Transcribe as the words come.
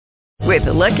With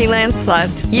the Lucky Land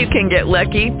Slots, you can get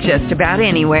lucky just about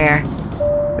anywhere.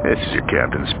 This is your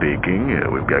captain speaking.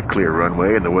 We've got clear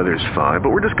runway and the weather's fine,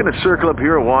 but we're just going to circle up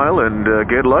here a while and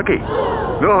get lucky.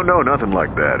 No, nothing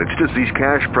like that. It's just these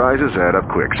cash prizes add up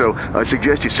quick. So I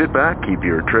suggest you sit back, keep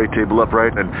your tray table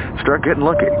upright, and start getting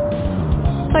lucky.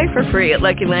 Play for free at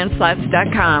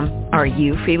LuckyLandSlots.com. Are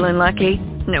you feeling lucky?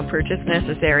 No purchase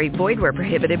necessary. Void where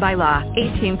prohibited by law.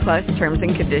 18 plus terms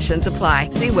and conditions apply.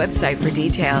 See website for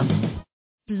details.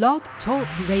 Blog Talk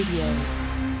Radio.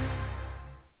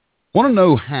 Want to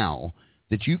know how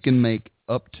that you can make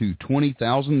up to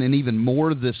 $20,000 and even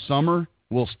more this summer?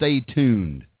 Well, stay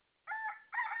tuned.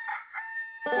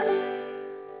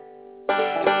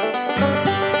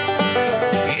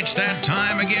 It's that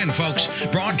time again, folks.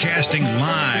 Broadcasting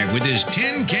live with his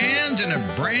tin cans and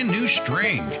a brand new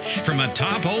string from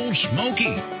atop Old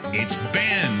Smoky. It's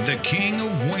Ben, the king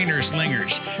of Wiener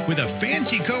Slingers, with a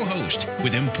fancy co-host,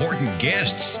 with important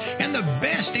guests, and the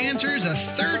best answers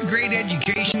a third-grade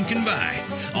education can buy.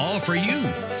 All for you.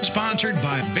 Sponsored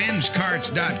by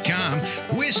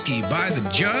BensCarts.com, whiskey by the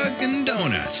jug, and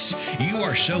donuts. You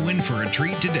are so in for a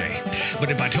treat today. But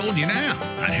if I told you now,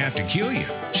 I'd have to kill you.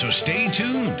 So stay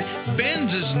tuned.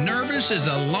 Ben's as nervous as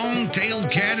a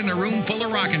long-tailed cat in a room full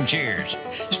of rocking chairs.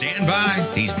 Stand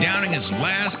by. He's downing his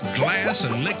last glass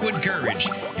of liquid courage,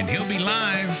 and he'll be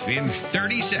live in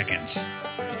 30 seconds.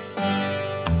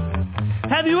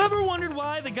 Have you ever wondered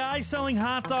why the guy selling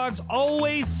hot dogs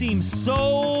always seems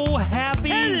so happy?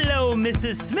 Hello,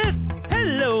 Mrs. Smith.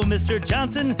 Hello, Mr.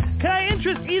 Johnson. Can I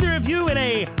interest either of you in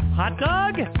a hot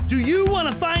dog? Do you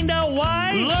want to find out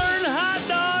why?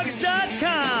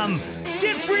 LearnHotDogs.com.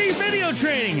 Get free video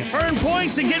training, earn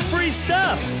points, and get free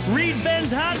stuff. Read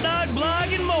Ben's Hot Dog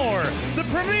blog and more. The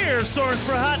premier source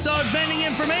for hot dog vending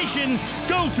information.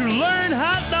 Go to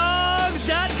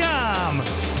LearnHotDogs.com.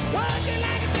 Would you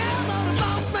like a job on a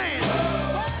boss man?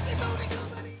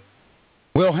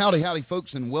 Well, howdy,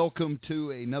 folks, and welcome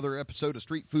to another episode of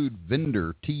Street Food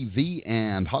Vendor TV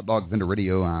and Hot Dog Vendor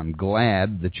Radio. I'm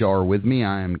glad that you are with me.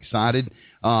 I am excited.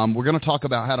 We're going to talk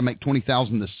about how to make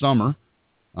 $20,000 this summer.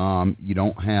 You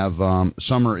don't have,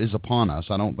 summer is upon us.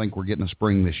 I don't think we're getting a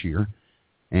spring this year.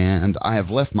 And I have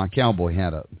left my cowboy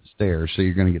hat upstairs, so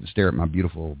you're going to get to stare at my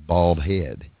beautiful bald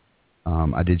head.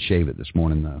 I did shave it this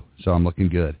morning, though, so I'm looking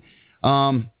good.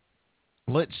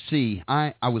 Let's see.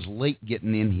 I was late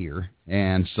getting in here,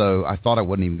 and so I thought I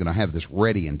wasn't even going to have this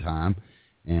ready in time.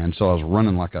 And so I was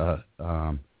running like I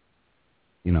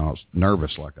was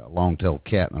nervous, like a long-tailed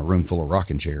cat in a room full of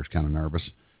rocking chairs, kind of nervous,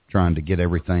 trying to get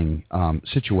everything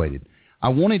situated. I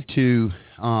wanted to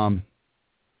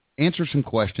answer some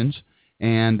questions,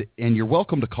 and you're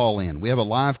welcome to call in. We have a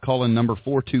live call-in number,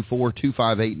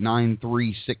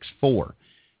 424-258-9364.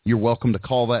 You're welcome to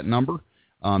call that number.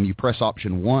 You press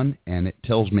option 1, and it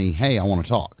tells me, hey, I want to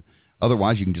talk.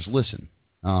 Otherwise, you can just listen.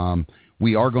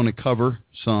 We are going to cover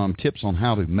some tips on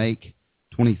how to make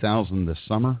 $20,000 this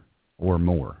summer or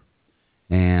more.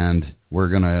 And we're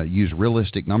going to use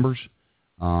realistic numbers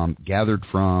gathered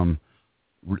from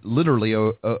literally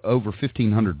over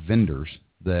 1,500 vendors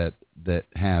that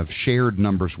have shared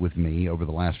numbers with me over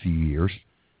the last few years,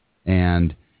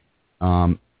 and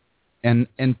kind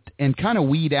of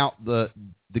weed out the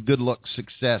good luck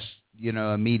success,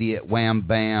 immediate wham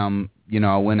bam,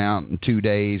 I went out in 2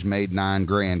 days, made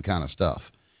 $9,000 kind of stuff.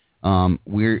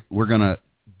 We're going to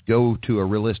go to a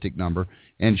realistic number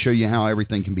and show you how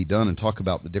everything can be done and talk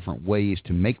about the different ways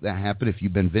to make that happen. If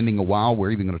you've been vending a while, we're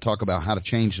even going to talk about how to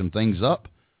change some things up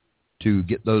to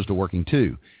get those to working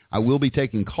too. I will be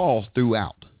taking calls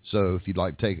throughout. So if you'd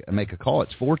like to make a call,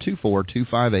 it's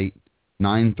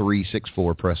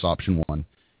 424-258-9364. Press option 1,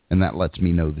 and that lets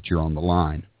me know that you're on the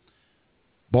line.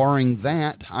 Barring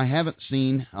that, I haven't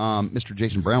seen Mr.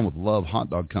 Jason Brown with Love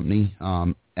Hot Dog Company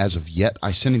as of yet.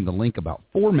 I sent him the link about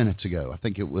 4 minutes ago. I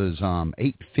think it was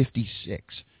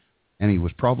 8:56, and he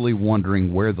was probably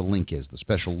wondering where the link is, the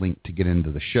special link to get into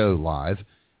the show live.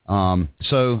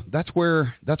 So that's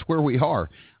where we are.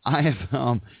 I've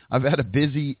had a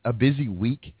busy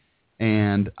week,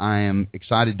 and I am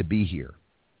excited to be here.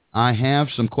 I have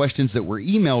some questions that were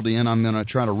emailed in. I'm going to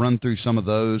try to run through some of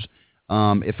those.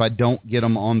 If I don't get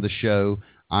them on the show,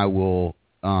 I will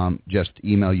just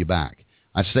email you back.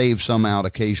 I save some out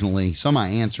occasionally. Some I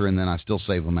answer, and then I still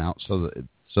save them out so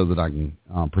that I can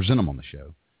present them on the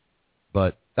show.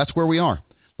 But that's where we are.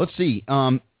 Let's see.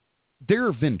 There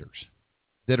are vendors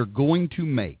that are going to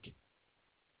make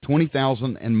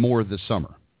 $20,000 and more this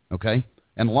summer, okay?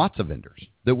 And lots of vendors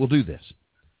that will do this.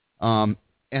 And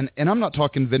I'm not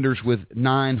talking vendors with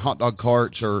 9 hot dog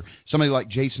carts or somebody like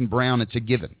Jason Brown. It's a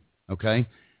given, okay?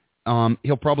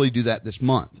 He'll probably do that this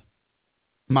month.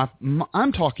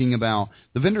 I'm talking about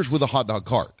the vendors with a hot dog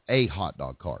cart.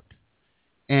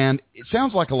 And it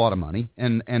sounds like a lot of money,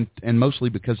 and mostly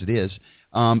because it is.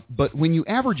 But when you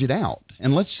average it out,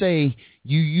 and let's say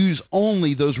you use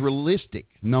only those realistic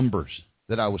numbers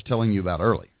that I was telling you about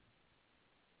earlier,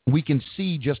 we can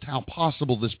see just how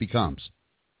possible this becomes.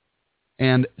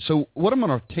 And so what I'm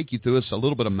going to take you through is a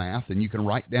little bit of math, and you can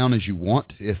write down as you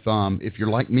want. If you're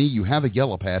like me, you have a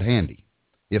yellow pad handy.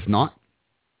 If not,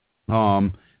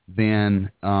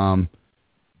 then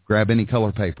grab any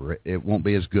color paper. It won't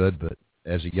be as good but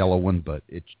as a yellow one, but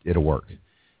it'll work.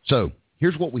 So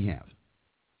here's what we have.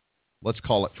 Let's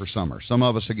call it for summer. Some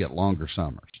of us will get longer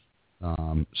summers.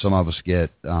 Some of us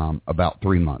get about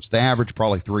 3 months. The average,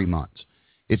 probably 3 months.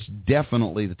 It's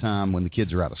definitely the time when the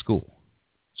kids are out of school.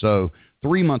 So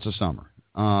 3 months of summer.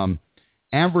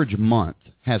 Average month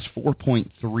has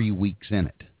 4.3 weeks in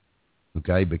it,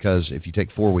 okay? Because if you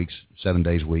take 4 weeks, 7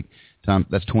 days a week,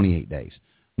 that's 28 days.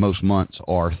 Most months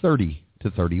are 30 to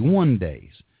 31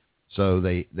 days. So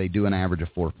they do an average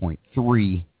of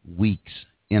 4.3 weeks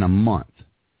in a month.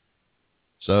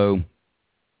 So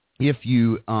if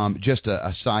you, just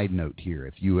a side note here,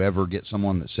 if you ever get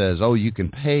someone that says, oh, you can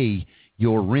pay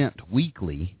your rent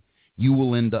weekly, you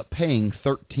will end up paying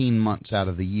 13 months out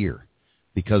of the year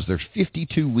because there's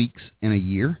 52 weeks in a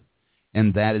year,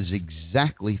 and that is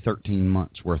exactly 13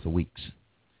 months worth of weeks.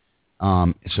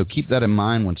 So keep that in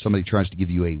mind when somebody tries to give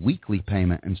you a weekly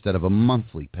payment instead of a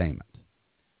monthly payment.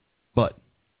 But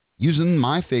using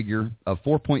my figure of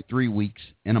 4.3 weeks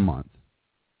in a month,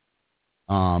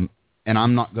 and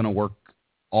I'm not going to work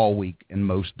all week, and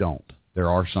most don't. There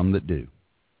are some that do.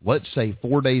 Let's say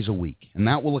 4 days a week, and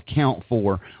that will account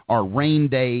for our rain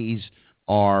days,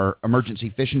 our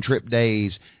emergency fishing trip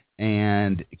days,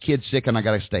 and kid's sick and I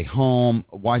got to stay home,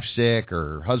 wife's sick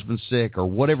or husband's sick or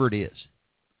whatever it is.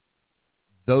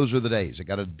 Those are the days. I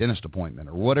got a dentist appointment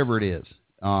or whatever it is.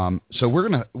 So we're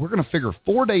gonna figure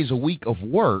 4 days a week of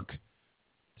work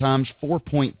times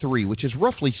 4.3, which is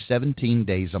roughly 17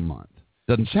 days a month.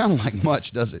 Doesn't sound like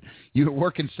much, does it? You're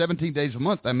working 17 days a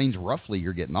month. That means roughly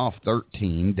you're getting off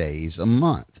 13 days a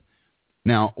month.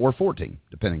 Now, or 14,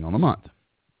 depending on the month.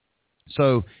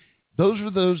 So those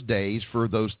are those days for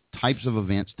those types of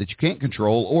events that you can't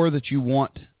control or that you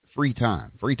want free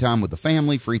time. Free time with the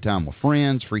family, free time with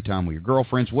friends, free time with your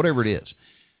girlfriends, whatever it is.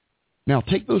 Now,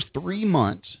 take those 3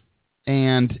 months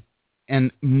and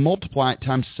multiply it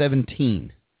times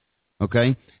 17,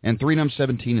 okay? And 3 times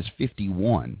 17 is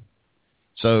 51.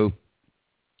 So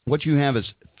what you have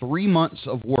is 3 months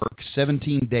of work,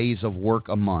 17 days of work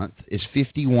a month is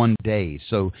 51 days.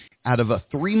 So out of a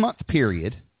 3-month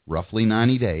period, roughly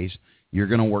 90 days, you're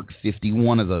going to work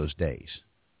 51 of those days,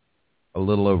 a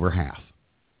little over half.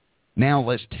 Now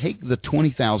let's take the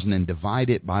 20,000 and divide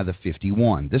it by the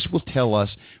 51. This will tell us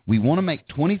we want to make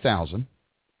 20,000,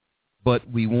 but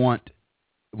we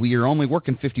are only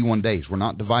working 51 days. We're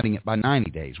not dividing it by 90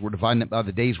 days. We're dividing it by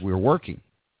the days we're working.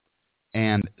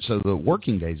 And so the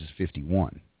working days is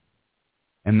 51.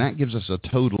 And that gives us a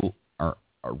total, or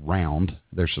around,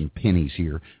 there's some pennies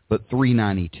here, but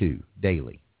 392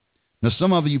 daily. Now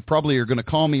some of you probably are going to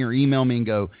call me or email me and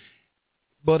go,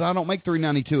 but I don't make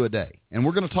 $392 a day. And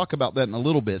we're going to talk about that in a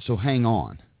little bit, so hang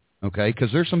on, okay?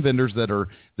 Because there's some vendors that are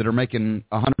making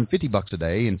 $150 a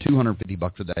day and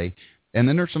 $250 a day, and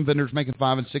then there's some vendors making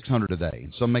 $500 and $600 a day,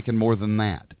 and some making more than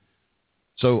that.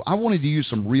 So I wanted to use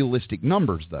some realistic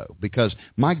numbers, though, because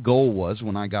my goal was,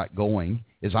 when I got going,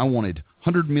 is I wanted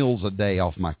 100 meals a day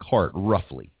off my cart,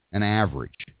 roughly, an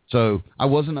average. So I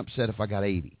wasn't upset if I got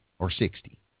 80 or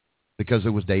 60, because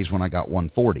there was days when I got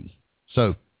 140.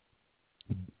 So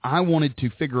I wanted to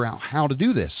figure out how to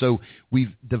do this. So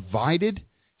we've divided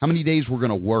how many days we're going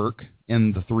to work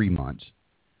in the 3 months.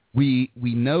 We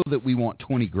know that we want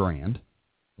 20 grand,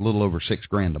 a little over 6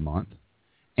 grand a month.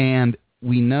 And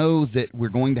we know that we're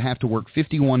going to have to work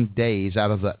 51 days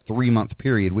out of that 3-month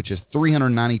period, which is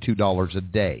 $392 a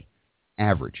day,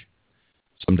 average.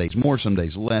 Some days more, some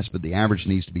days less, but the average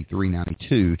needs to be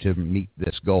 $392 to meet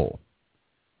this goal.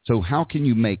 So how can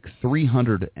you make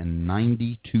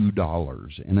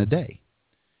 $392 in a day?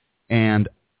 And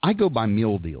I go by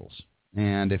meal deals.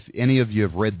 And if any of you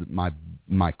have read my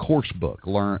course book,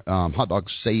 Hot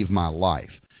Dogs Save My Life,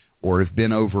 or have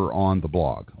been over on the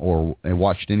blog, or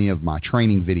watched any of my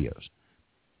training videos,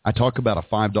 I talk about a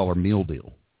 $5 meal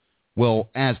deal. Well,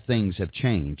 as things have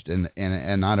changed,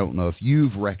 and I don't know if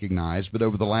you've recognized, but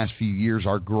over the last few years,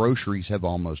 our groceries have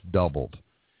almost doubled.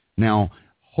 Now,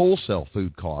 wholesale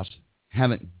food costs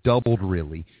haven't doubled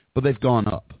really, but they've gone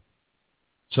up.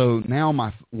 So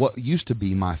now what used to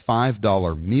be my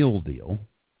 $5 meal deal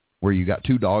where you got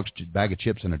 2 dogs, a bag of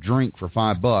chips, and a drink for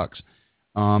 $5.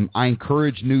 I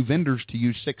encourage new vendors to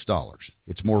use $6.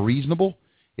 It's more reasonable.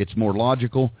 It's more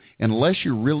logical. Unless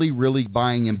you're really, really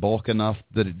buying in bulk enough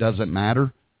that it doesn't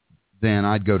matter, then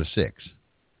I'd go to $6.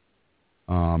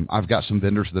 I've got some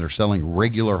vendors that are selling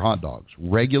regular hot dogs,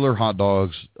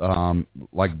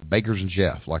 like Bakers and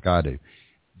Chef, like I do,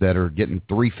 that are getting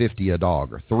 $3.50 a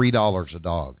dog or $3 a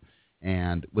dog,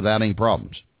 and without any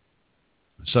problems.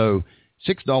 So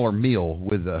 $6 meal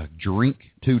with a drink,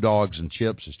 2 dogs, and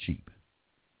chips is cheap.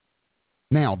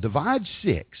 Now divide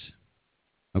 6.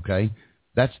 Okay,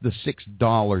 that's the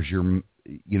 $6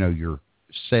 your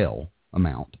sale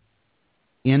amount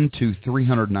into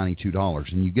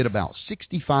 $392, and you get about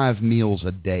 65 meals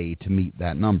a day to meet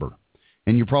that number.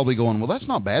 And you're probably going, well, that's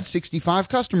not bad, 65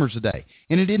 customers a day.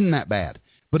 And it isn't that bad,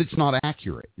 but it's not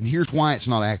accurate. And here's why it's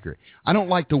not accurate. I don't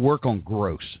like to work on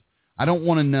gross. I don't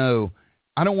want to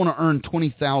earn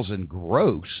 20,000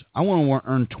 gross. I want to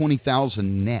earn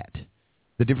 20,000 net.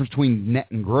 The difference between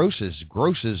net and gross is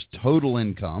total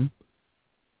income,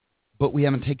 but we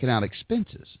haven't taken out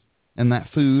expenses. And that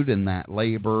food and that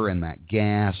labor and that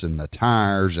gas and the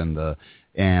tires and the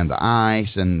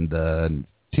ice and the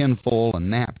tinfoil and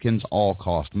napkins all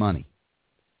cost money.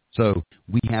 So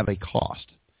we have a cost.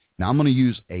 Now I'm going to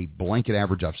use a blanket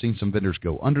average. I've seen some vendors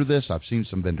go under this. I've seen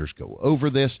some vendors go over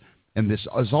this. And this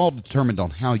is all determined on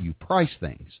how you price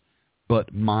things.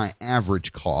 But my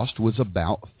average cost was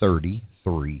about 33%.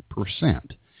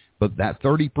 But that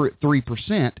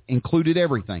 33% included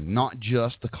everything, not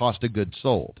just the cost of goods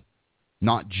sold.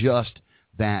 Not just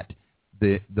that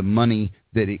the money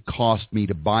that it cost me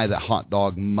to buy the hot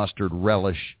dog, mustard,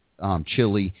 relish,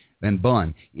 chili, and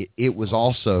bun. It was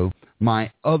also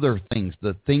my other things,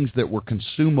 the things that were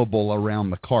consumable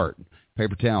around the cart,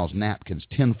 paper towels, napkins,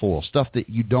 tinfoil, stuff that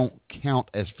you don't count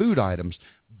as food items,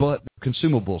 but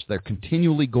consumables. They're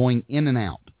continually going in and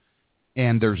out,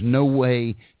 and there's no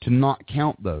way to not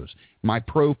count those. My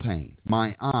propane,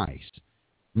 my ice,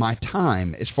 my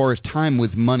time, as far as time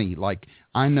with money, like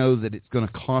I know that it's going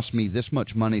to cost me this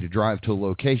much money to drive to a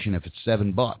location if it's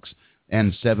 $7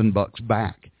 and $7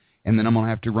 back. And then I'm going to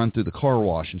have to run through the car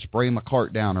wash and spray my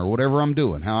cart down or whatever I'm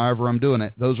doing, however I'm doing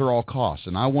it. Those are all costs.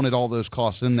 And I wanted all those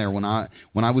costs in there when I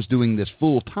was doing this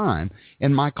full time,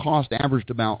 and my cost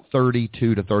averaged about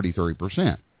 32 to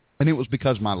 33%. And it was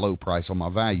because my low price on my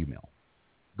value meal.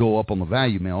 Go up on the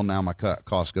value meal, now my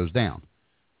cost goes down.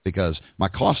 Because my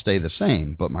costs stay the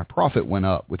same, but my profit went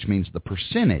up, which means the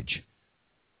percentage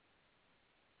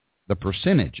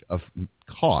of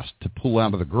cost to pull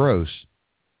out of the gross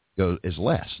is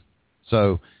less.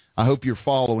 So I hope you're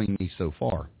following me so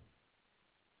far.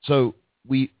 So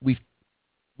we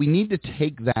need to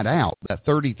take that out, that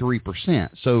 33%.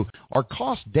 So our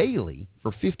cost daily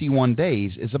for 51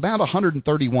 days is about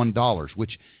 $131,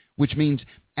 which means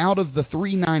out of the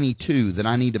 $392 that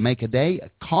I need to make a day,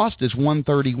 cost is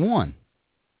 $131.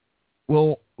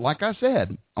 Well, like I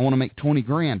said, I want to make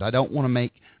 $20,000. I don't want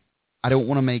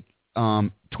to make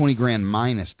 20 grand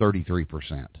minus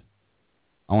 33%.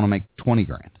 I want to make 20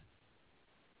 grand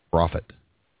profit.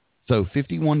 So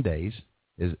 51 days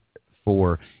is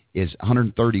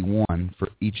 131 for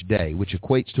each day, which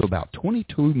equates to about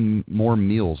 22 more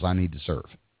meals I need to serve.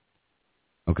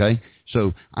 Okay?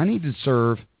 So I need to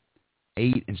serve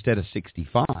 8 instead of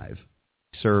 65,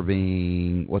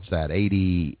 serving,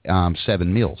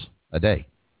 87 meals a day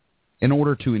in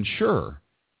order to ensure,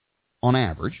 on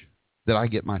average, that I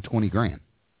get my 20 grand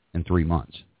in 3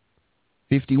 months.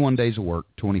 51 days of work,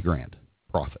 20 grand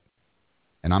profit.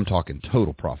 And I'm talking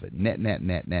total profit, net.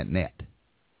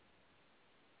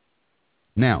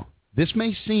 Now, this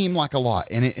may seem like a lot,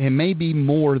 and it may be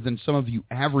more than some of you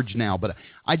average now, but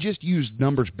I just used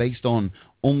numbers based on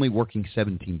only working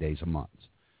 17 days a month.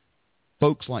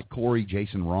 Folks like Corey,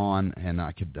 Jason, Ron, and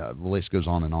the list goes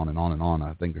on and on and on and on.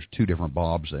 I think there's 2 different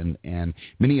Bobs, and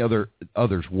many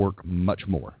others work much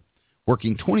more.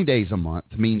 Working 20 days a month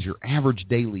means your average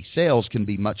daily sales can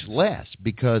be much less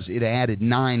because it added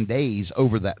 9 days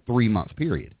over that 3-month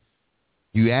period.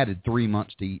 You added 3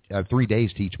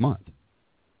 days to each month.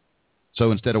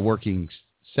 So instead of working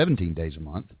 17 days a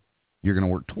month, you're going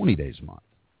to work 20 days a month.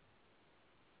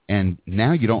 And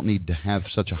now you don't need to have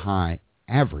such a high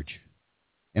average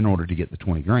in order to get the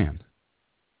 20 grand.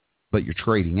 But you're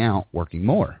trading out working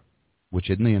more, which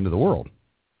isn't the end of the world.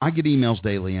 I get emails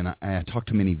daily, and I talk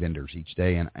to many vendors each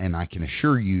day, and I can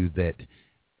assure you that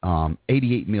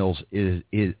 88 meals is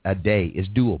a day is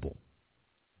doable.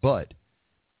 But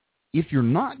if you're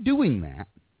not doing that,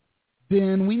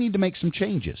 then we need to make some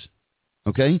changes.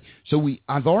 Okay? So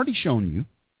I've already shown you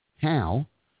how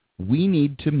we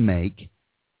need to make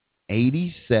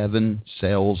 87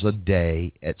 sales a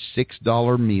day at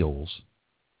 $6 meals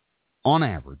on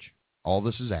average. All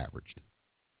this is averaged.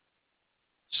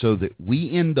 So that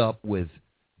we end up with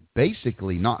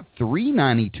basically not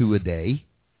 $3.92 a day.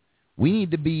 We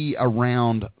need to be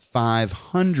around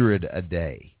 $500 a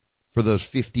day for those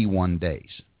 51 days.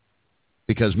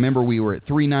 Because remember, we were at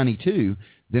 $3.92,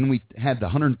 then we had the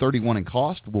 $131 in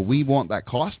cost. Well, we want that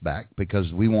cost back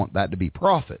because we want that to be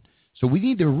profit. So we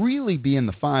need to really be in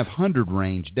the 500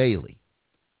 range daily.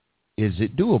 Is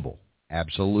it doable?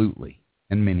 Absolutely.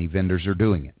 And many vendors are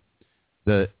doing it.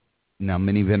 Now,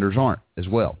 many vendors aren't as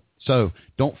well. So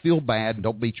don't feel bad and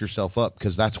don't beat yourself up,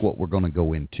 because that's what we're going to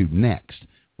go into next.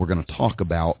 We're going to talk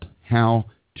about how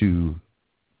to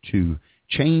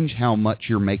change how much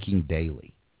you're making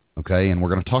daily, okay? And we're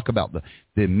going to talk about the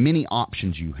many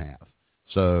options you have.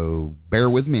 So bear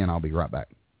with me, and I'll be right back.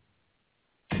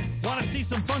 Want to see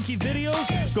some funky videos?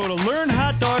 Go to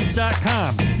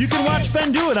LearnHotDogs.com. You can watch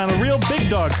Ben do it on a real big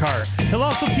dog cart. He'll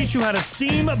also teach you how to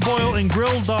steam, boil, and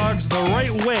grill dogs the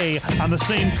right way on the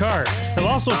same cart. He'll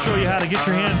also show you how to get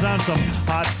your hands on some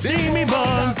hot, steamy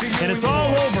buns, and it's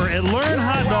all over at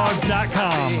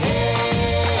LearnHotDogs.com.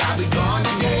 I'll be gone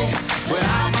today, but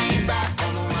I'll be back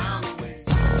on around the way.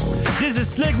 This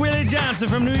is Slick Willie Johnson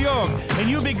from New York, and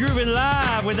you'll be grooving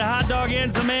live with the Hot Dog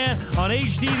Answer Man on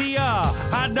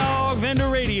HDVR, Hot Dog Vendor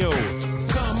Radio.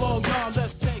 Come on, y'all,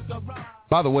 let's take a ride.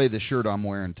 By the way, the shirt I'm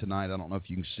wearing tonight, I don't know if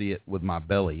you can see it with my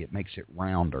belly. It makes it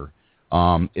rounder.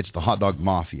 It's the Hot Dog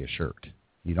Mafia shirt.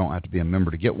 You don't have to be a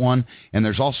member to get one. And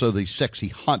there's also the sexy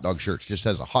hot dog shirts, just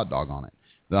has a hot dog on it.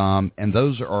 And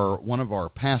those are one of our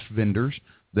past vendors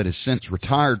that has since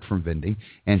retired from vending,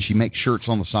 and she makes shirts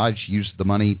on the side. She uses the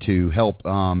money to help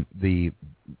the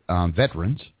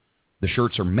veterans. The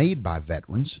shirts are made by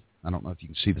veterans. I don't know if you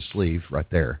can see the sleeve right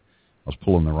there. I was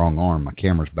pulling the wrong arm. My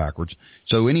camera's backwards.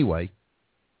 So anyway,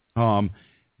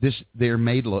 they're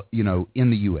made, in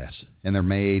the U.S., and they're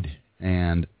made,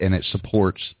 and it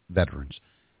supports veterans.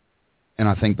 And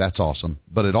I think that's awesome.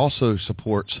 But it also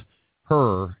supports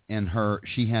her, and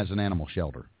she has an animal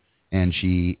shelter, and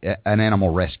an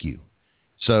animal rescue.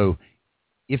 So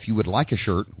if you would like a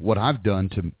shirt, what I've done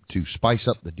to spice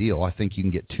up the deal, I think you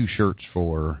can get 2 shirts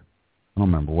for, I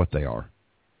don't remember what they are.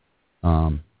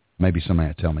 Maybe somebody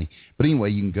will tell me. But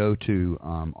anyway, you can go to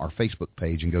our Facebook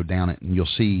page and go down it, and you'll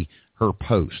see her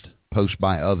post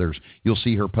by others. You'll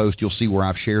see her post. You'll see where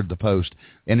I've shared the post,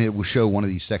 and it will show one of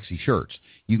these sexy shirts.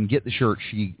 You can get the shirt.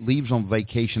 She leaves on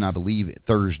vacation, I believe,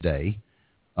 Thursday.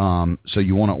 So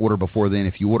you want to order before then.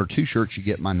 If you order 2 shirts, you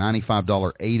get my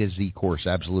 $95 A to Z course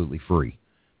absolutely free.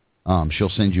 She'll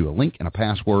send you a link and a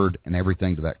password and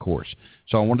everything to that course.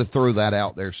 So I wanted to throw that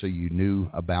out there so you knew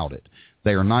about it.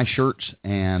 They are nice shirts,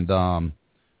 and I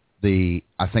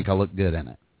think I look good in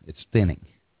it. It's thinning.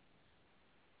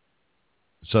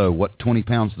 So what 20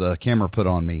 pounds the camera put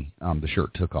on me, the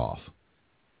shirt took off.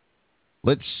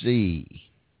 Let's see.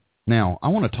 Now, I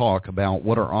want to talk about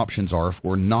what our options are if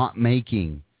we're not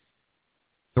making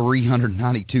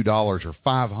 $392 or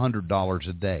 $500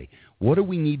 a day. What do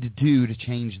we need to do to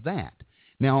change that?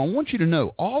 Now, I want you to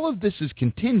know all of this is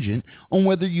contingent on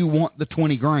whether you want the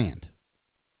 20 grand.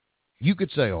 You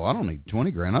could say, I don't need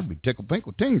 20 grand. I'd be tickled pink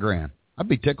with 10 grand. I'd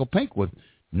be tickled pink with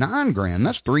 9 grand.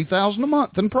 That's $3,000 a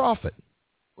month in profit.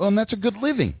 Well, and that's a good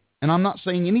living. And I'm not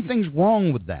saying anything's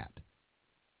wrong with that.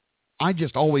 I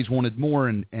just always wanted more,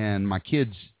 and my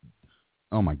kids,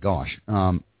 oh my gosh.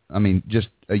 Just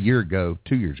a year ago,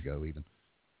 2 years ago even,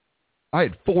 I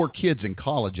had 4 kids in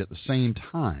college at the same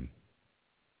time.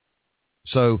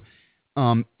 So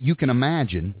you can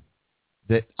imagine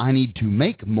that I need to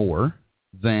make more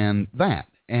than that.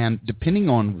 And depending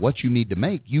on what you need to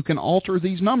make, you can alter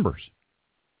these numbers.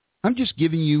 I'm just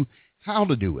giving you how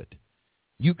to do it.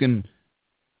 You can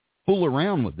fool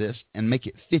around with this and make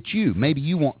it fit you. Maybe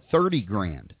you want 30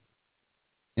 grand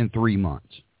in 3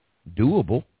 months.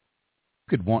 Doable. You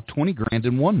could want 20 grand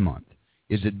in 1 month.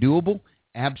 Is it doable?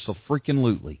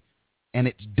 Abso-freaking-lutely. And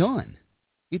it's done.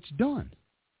 It's done.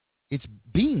 It's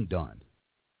being done.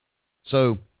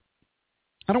 So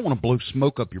I don't want to blow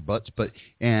smoke up your butts, but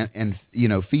and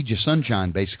feed you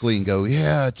sunshine basically and go,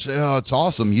 it's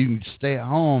awesome. You can stay at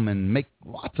home and make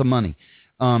lots of money.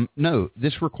 No,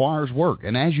 this requires work.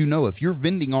 And as you know, if you're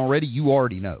vending already, you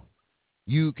already know.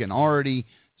 You can already,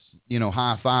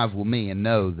 high five with me and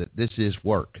know that this is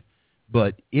work.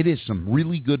 But it is some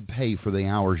really good pay for the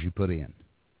hours you put in.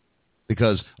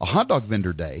 Because a hot dog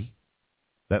vendor day,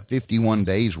 that 51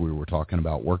 days we were talking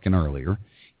about working earlier,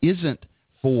 isn't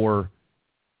for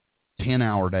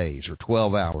 10-hour days or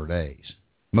 12-hour days.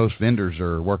 Most vendors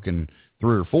are working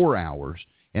 3 or 4 hours,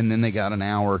 and then they got an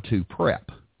hour to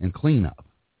prep. and cleanup.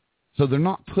 So they're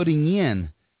not putting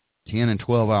in 10 and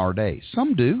 12-hour days.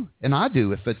 Some do, and I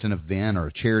do if it's an event or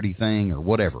a charity thing or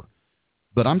whatever.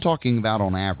 But I'm talking about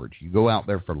on average. You go out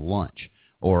there for lunch,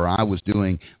 or I was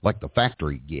doing like the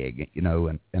factory gig, you know,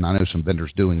 and I know some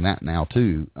vendors doing that now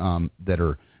too.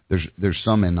 There's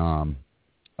some in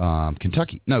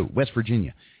Kentucky, no, West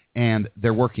Virginia, and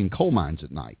they're working coal mines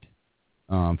at night,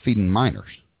 feeding miners.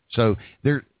 So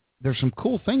there's some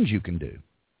cool things you can do,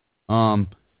 and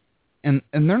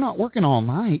they're not working all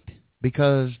night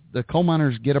because the coal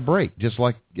miners get a break just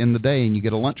like in the day, and you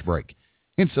get a lunch break,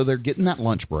 and so they're getting that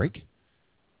lunch break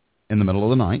in the middle of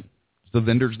the night. The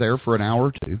vendor's there for an hour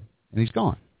or two, and he's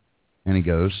gone. And he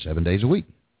goes 7 days a week.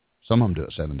 Some of them do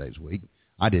it 7 days a week.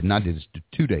 I didn't. I did it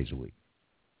 2 days a week.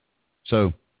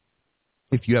 So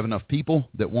if you have enough people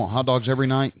that want hot dogs every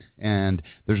night, and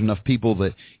there's enough people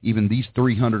that even these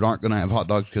 300 aren't going to have hot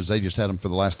dogs because they just had them for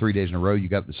the last 3 days in a row, you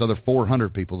got this other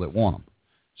 400 people that want them.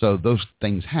 So those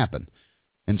things happen.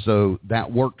 And so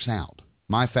that works out.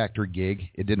 My factory gig,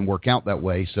 it didn't work out that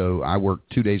way, so I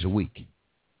worked 2 days a week.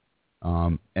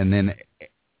 And then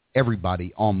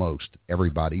almost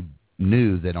everybody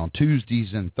knew that on Tuesdays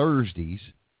and Thursdays,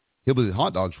 Hillbilly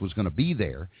Hot Dogs was going to be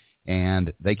there,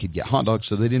 and they could get hot dogs,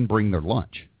 so they didn't bring their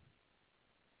lunch,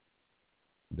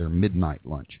 their midnight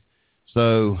lunch.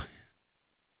 So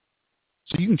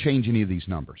you can change any of these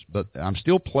numbers, but I'm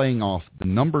still playing off the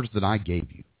numbers that I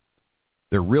gave you.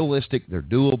 They're realistic, they're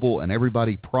doable, and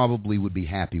everybody probably would be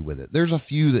happy with it. There's a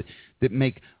few that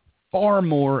make far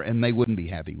more, and they wouldn't be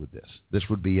happy with this. This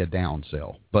would be a down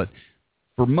sell. But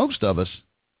for most of us,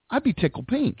 I'd be tickled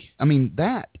pink. I mean,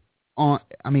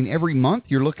 every month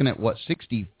you're looking at, what,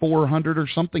 $6,400 or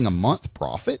something a month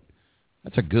profit?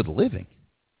 That's a good living.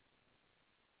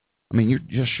 I mean, you're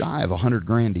just shy of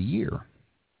 $100,000 a year.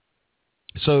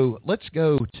 So let's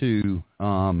go to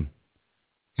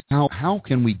how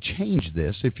can we change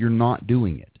this if you're not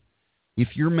doing it?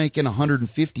 If you're making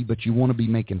 $150 but you want to be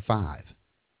making $5,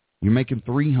 you're making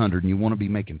 $300 and you want to be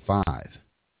making $5,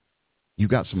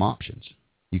 you've got some options.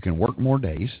 You can work more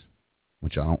days,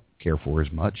 which I don't care for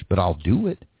as much, but I'll do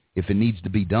it. If it needs to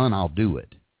be done, I'll do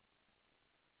it.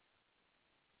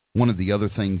 One of the other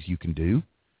things you can do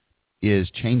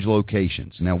is change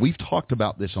locations. Now, we've talked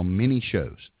about this on many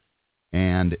shows,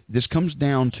 and this comes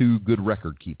down to good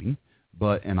record keeping,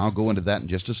 and I'll go into that in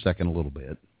just a second a little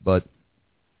bit, but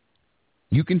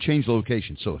you can change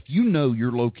locations. So if you know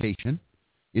your location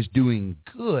is doing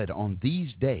good on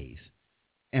these days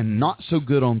and not so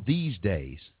good on these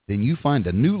days, then you find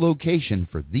a new location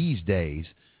for these days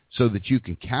so that you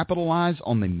can capitalize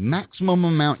on the maximum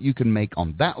amount you can make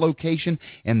on that location,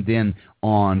 and then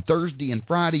on Thursday and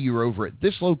Friday you're over at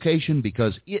this location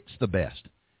because it's the best.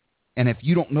 And if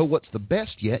you don't know what's the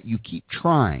best yet, you keep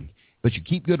trying, but you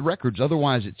keep good records,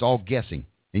 otherwise it's all guessing,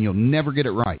 and you'll never get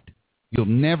it right. You'll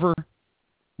never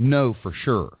know for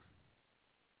sure.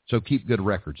 So keep good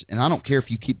records. And I don't care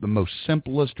if you keep the most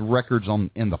simplest records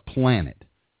in the planet.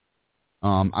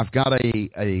 I've got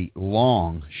a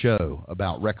long show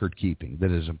about record keeping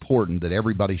that is important that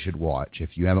everybody should watch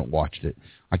if you haven't watched it.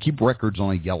 I keep records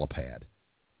on a yellow pad,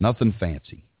 nothing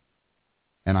fancy.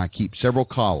 And I keep several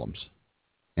columns,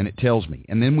 and it tells me.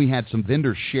 And then we had some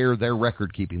vendors share their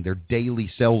record keeping, their daily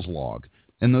sales log.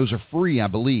 And those are free, I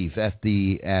believe, at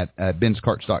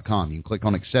benscarts.com. You can click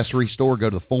on Accessory Store, go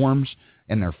to the forums,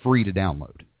 and they're free to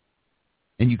download.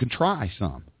 And you can try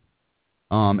some.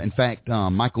 In fact,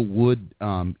 Michael Wood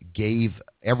gave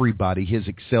everybody his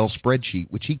Excel spreadsheet,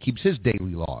 which he keeps his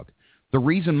daily log. The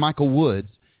reason Michael Wood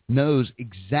knows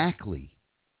exactly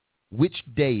which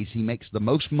days he makes the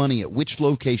most money at which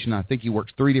location, I think he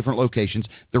works 3 different locations,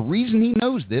 the reason he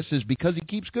knows this is because he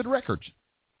keeps good records.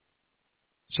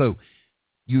 So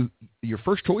your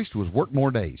first choice was work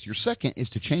more days. Your second is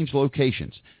to change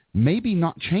locations. Maybe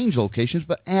not change locations,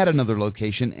 but add another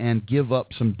location and give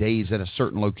up some days at a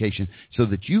certain location so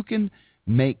that you can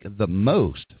make the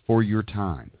most for your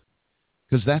time.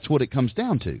 Because that's what it comes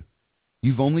down to.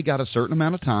 You've only got a certain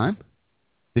amount of time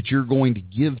that you're going to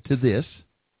give to this.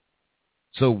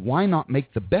 So why not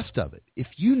make the best of it? If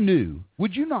you knew,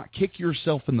 would you not kick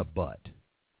yourself in the butt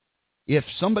if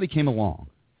somebody came along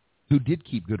who did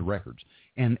keep good records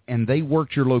and they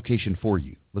worked your location for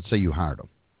you? Let's say you hired them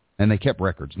and they kept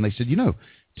records and they said,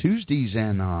 Tuesdays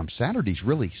and Saturdays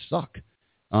really suck.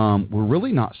 We're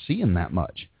really not seeing that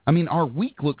much. I mean, our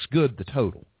week looks good, the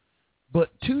total, but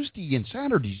Tuesday and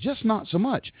Saturdays just not so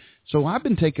much. So I've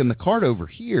been taking the cart over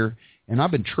here and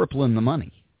I've been tripling the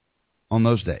money on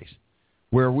those days.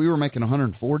 Where we were making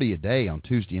 $140 a day on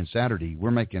Tuesday and Saturday,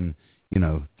 we're making,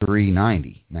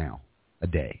 $390 now a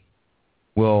day.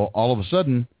 Well, all of a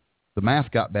sudden, the The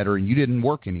math got better and you didn't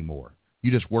work anymore.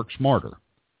 You just worked smarter.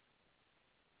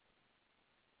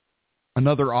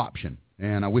 Another option,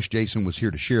 and I wish Jason was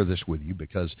here to share this with you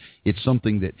because it's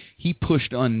something that he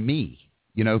pushed on me.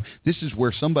 You know, this is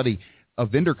where a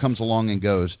vendor comes along and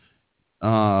goes,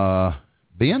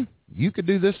 Ben, you could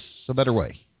do this a better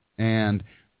way. And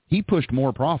he pushed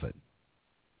more profit.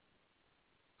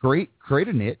 Create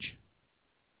a niche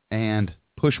and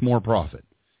push more profit.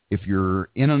 If you're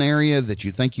in an area that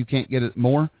you think you can't get it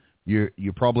more, you're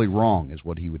probably wrong, is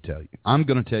what he would tell you. I'm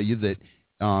going to tell you that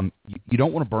you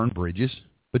don't want to burn bridges,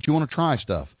 but you want to try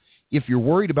stuff. If you're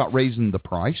worried about raising the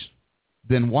price,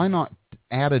 then why not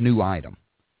add a new item?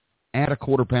 Add a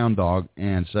quarter-pound dog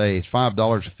and say it's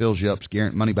 $5, it fills you up,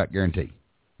 money-back guarantee,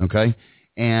 okay?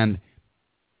 And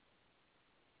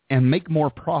make more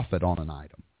profit on an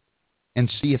item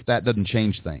and see if that doesn't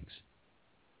change things.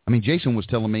 I mean, Jason was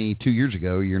telling me 2 years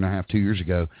ago, a year and a half, 2 years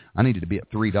ago, I needed to be at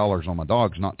 $3 on my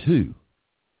dogs, not $2.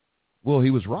 Well,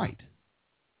 he was right.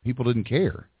 People didn't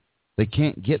care. They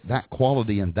can't get that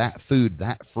quality and that food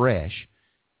that fresh,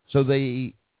 so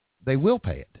they will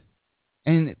pay it.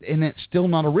 And it's still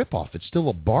not a ripoff. It's still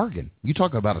a bargain. You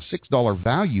talk about a $6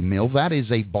 value meal, that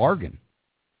is a bargain.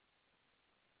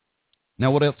 Now,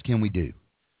 what else can we do?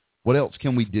 What else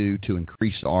can we do to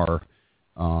increase our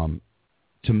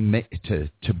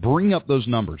to bring up those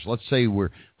numbers? Let's say we're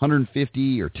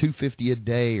 150 or 250 a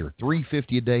day or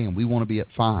 350 a day, and we want to be at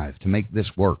 5 to make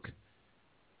this work.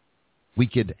 We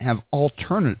could have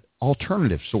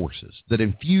alternative sources that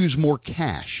infuse more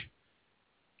cash.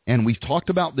 And we've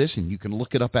talked about this, and you can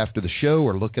look it up after the show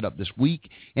or look it up this week.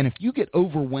 And if you get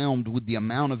overwhelmed with the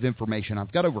amount of information,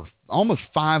 I've got over almost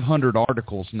 500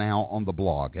 articles now on the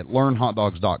blog at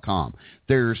learnhotdogs.com.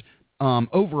 There's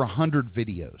over 100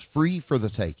 videos, free for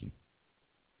the taking.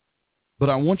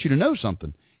 But I want you to know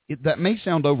something. That may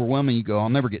sound overwhelming. You go, I'll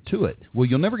never get to it. Well,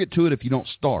 you'll never get to it if you don't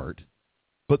start.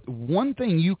 But one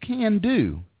thing you can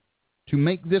do to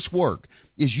make this work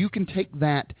is you can take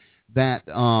that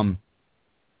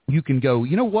you can go,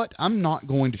 you know what, I'm not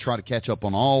going to try to catch up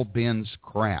on all Ben's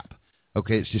crap.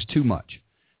 Okay, it's just too much.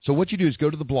 So what you do is go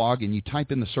to the blog and you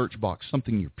type in the search box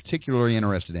something you're particularly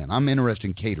interested in. I'm interested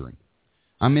in catering.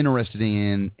 I'm interested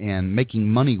in making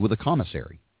money with a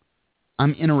commissary.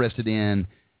 I'm interested in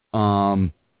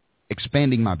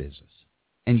expanding my business.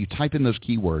 And you type in those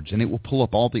keywords, and it will pull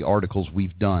up all the articles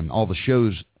we've done, all the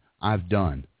shows I've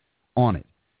done on it.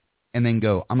 And then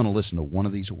go, I'm going to listen to one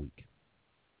of these a week.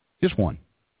 Just one.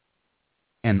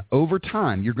 And over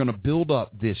time, you're going to build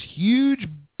up this huge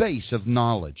base of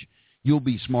knowledge. You'll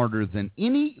be smarter than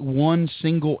any one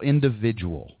single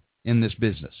individual in this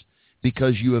business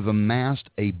because you have amassed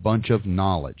a bunch of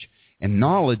knowledge. And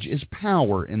knowledge is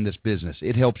power in this business.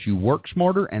 It helps you work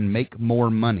smarter and make more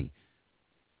money.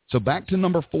 So back to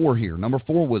number 4 here. Number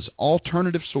 4 was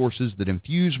alternative sources that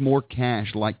infuse more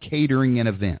cash like catering and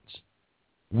events.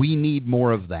 We need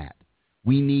more of that.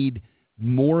 We need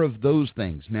more of those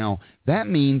things. Now, that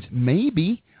means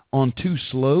maybe on 2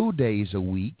 slow days a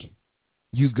week,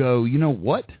 you go, you know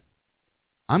what?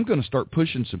 I'm going to start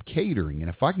pushing some catering. And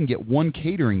if I can get one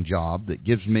catering job that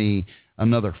gives me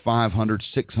another $500,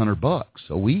 $600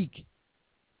 a week,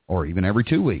 or even every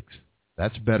 2 weeks,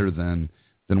 that's better than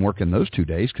working those 2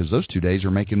 days, because those 2 days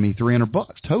are making me $300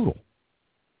 total.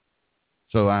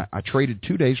 So I traded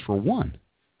 2 days for 1.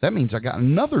 That means I got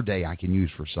another day I can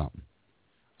use for something.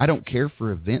 I don't care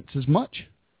for events as much,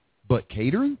 but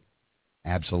catering,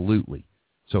 absolutely.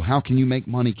 So how can you make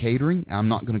money catering? I'm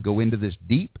not going to go into this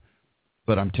deep,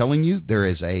 but I'm telling you there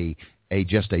is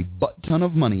just a butt ton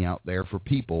of money out there for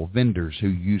people, vendors who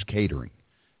use catering,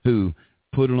 who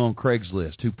put it on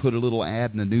Craigslist, who put a little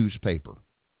ad in the newspaper.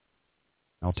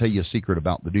 I'll tell you a secret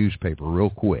about the newspaper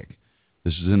real quick.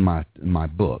 This is in my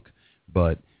book,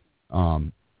 but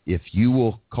if you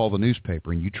will call the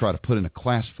newspaper and you try to put in a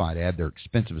classified ad, they're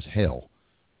expensive as hell,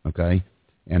 okay?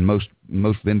 And most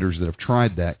vendors that have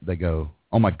tried that, they go,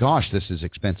 oh, my gosh, this is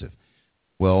expensive.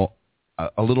 Well,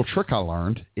 a little trick I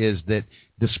learned is that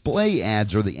display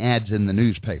ads are the ads in the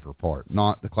newspaper part,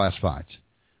 not the classifieds.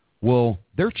 Well,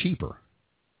 they're cheaper.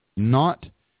 Not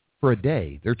for a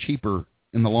day. They're cheaper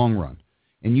in the long run.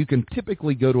 And you can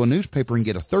typically go to a newspaper and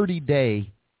get a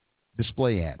 30-day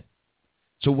display ad.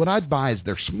 So what I'd buy is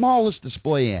their smallest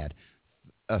display ad,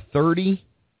 a 30-day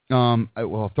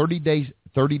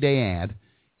ad,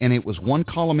 and it was 1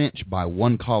 column inch by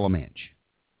 1 column inch.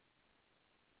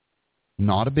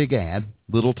 Not a big ad,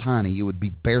 little tiny. It would be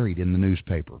buried in the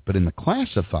newspaper. But in the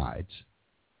classifieds,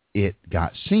 it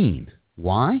got seen.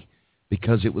 Why?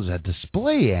 Because it was a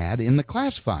display ad in the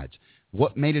classifieds.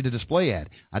 What made it a display ad?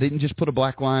 I didn't just put a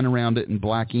black line around it in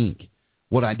black ink.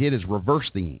 What I did is reverse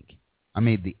the ink. I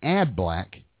made the ad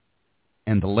black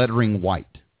and the lettering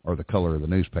white, or the color of the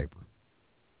newspaper.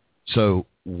 So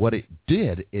what it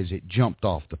did is it jumped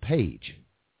off the page.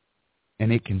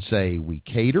 And it can say, we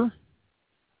cater.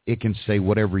 It can say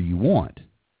whatever you want.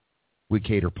 We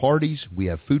cater parties. We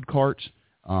have food carts.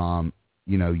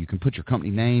 You can put your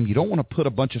company name. You don't want to put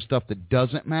a bunch of stuff that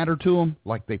doesn't matter to them.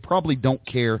 Like, they probably don't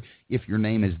care if your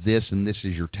name is this and this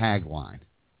is your tagline.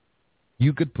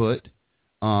 You could put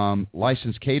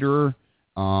licensed caterer,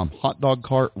 hot dog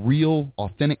cart, real,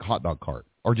 authentic hot dog cart,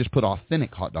 or just put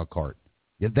authentic hot dog cart.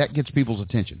 Yeah, that gets people's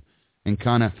attention. And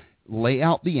kind of lay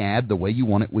out the ad the way you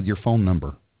want it with your phone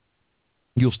number.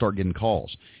 You'll start getting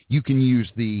calls. You can use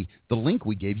the link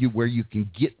we gave you where you can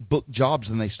get book jobs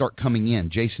and they start coming in.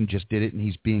 Jason just did it, and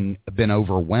he's been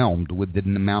overwhelmed with the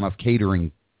amount of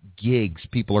catering gigs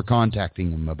people are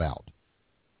contacting him about.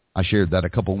 I shared that a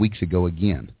couple weeks ago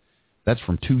again. That's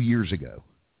from 2 years ago.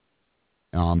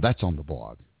 That's on the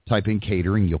blog. Type in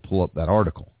catering, you'll pull up that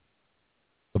article.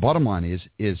 The bottom line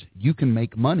is you can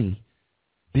make money,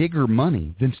 bigger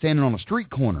money, than standing on a street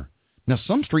corner. Now,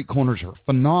 some street corners are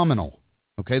phenomenal.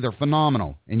 Okay, they're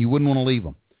phenomenal, and you wouldn't want to leave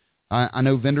them. I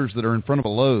know vendors that are in front of a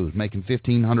Lowe's making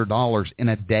 $1,500 in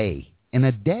a day. In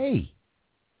a day.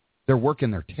 They're working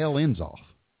their tail ends off,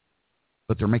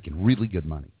 but they're making really good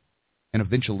money, and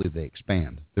eventually they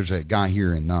expand. There's a guy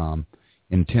here in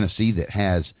Tennessee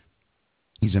that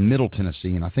he's in Middle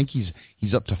Tennessee, and I think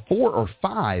he's up to 4 or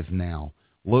 5 now,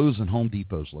 Lowe's and Home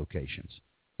Depot's locations,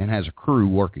 and has a crew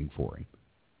working for him.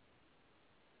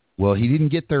 Well, he didn't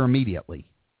get there immediately.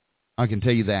 I can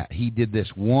tell you that. He did this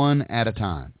one at a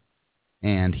time,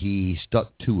 and he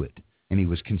stuck to it, and he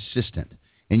was consistent.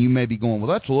 And you may be going,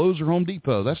 well, that's Lowe's or Home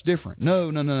Depot. That's different. No,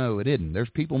 it isn't.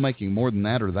 There's people making more than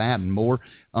that or that and more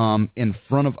in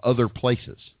front of other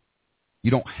places. You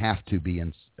don't have to be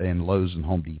in Lowe's and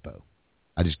Home Depot.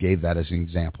 I just gave that as an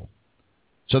example.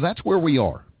 So that's where we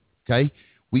are, okay?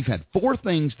 We've had 4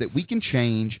 things that we can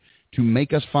change to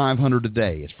make us $500 a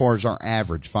day, as far as our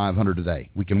average $500 a day.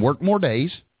 We can work more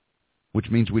days, which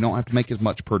means we don't have to make as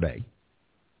much per day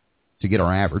to get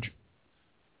our average.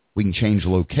 We can change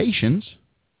locations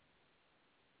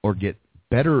or get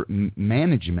better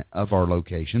management of our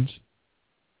locations.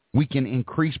 We can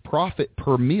increase profit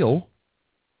per meal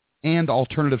and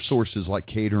alternative sources like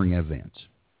catering events.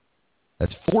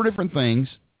 That's 4 different things,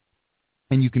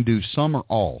 and you can do some or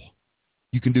all.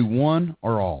 You can do one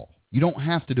or all. You don't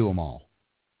have to do them all,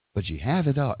 but you have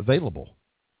it available.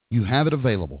 You have it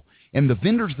available. And the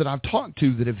vendors that I've talked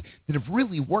to that have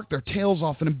really worked their tails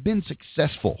off and have been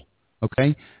successful,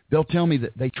 okay, they'll tell me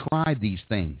that they tried these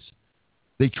things.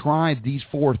 They tried these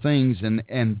 4 things,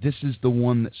 and this is the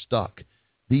one that stuck.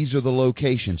 These are the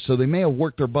locations. So they may have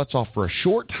worked their butts off for a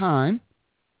short time,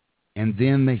 and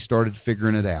then they started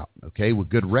figuring it out, okay? With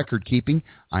good record keeping,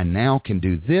 I now can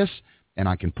do this, and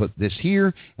I can put this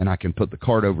here, and I can put the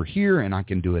card over here, and I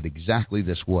can do it exactly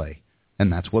this way.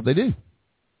 And that's what they do.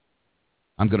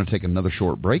 I'm going to take another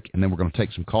short break, and then we're going to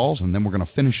take some calls, and then we're going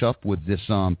to finish up with this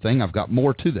thing. I've got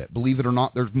more to that. Believe it or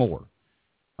not, there's more.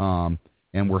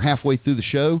 And we're halfway through the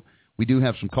show. We do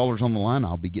have some callers on the line.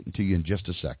 I'll be getting to you in just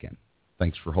a second.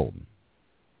 Thanks for holding.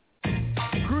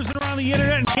 Cruising around the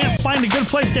internet and can't find a good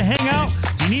place to hang out?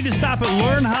 You need to stop at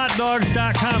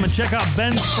LearnHotDogs.com and check out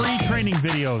Ben's free training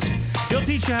videos. He'll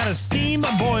teach you how to steam,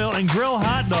 boil, and grill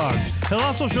hot dogs. He'll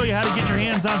also show you how to get your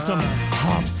hands on some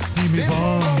hot, steamy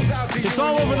buns. It's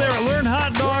all over there at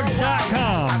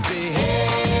LearnHotDogs.com.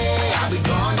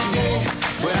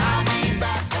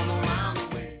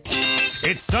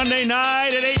 It's Sunday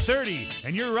night at 8:30,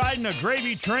 and you're riding a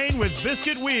gravy train with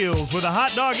biscuit wheels with a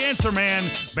hot dog answer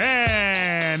man,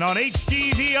 Ben, on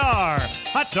HDVR,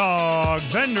 Hot Dog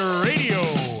Vendor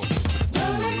Radio.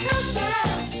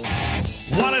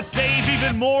 Want to save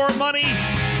even more money?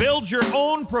 Build your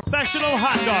own professional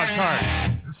hot dog cart.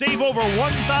 Save over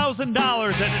 $1,000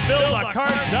 at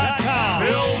BuildACart.com.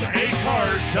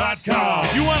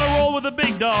 BuildACart.com. You want to roll with the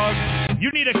big dogs? You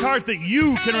need a cart that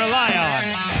you can rely on.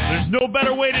 There's no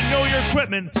better way to know your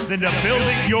equipment than to build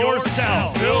it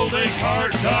yourself.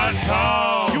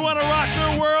 BuildACart.com. You want to rock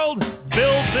your world?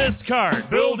 Build this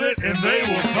cart. Build it and they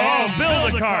will come.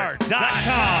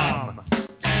 BuildACart.com.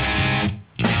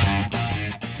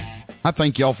 I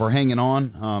thank y'all for hanging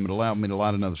on. It allowed me to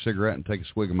light another cigarette and take a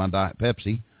swig of my Diet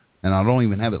Pepsi, and I don't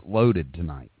even have it loaded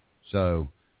tonight. So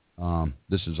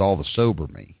this is all the sober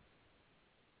me.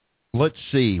 Let's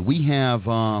see. We have,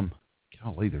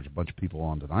 golly, there's a bunch of people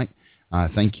on tonight.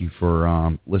 Thank you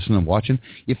for listening and watching.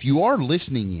 If you are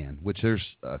listening in, which there's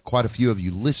quite a few of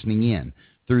you listening in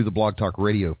through the Blog Talk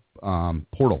Radio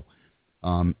portal,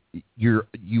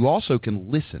 You also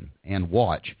can listen and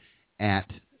watch at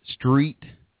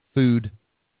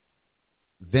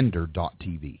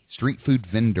streetfoodvendor.tv,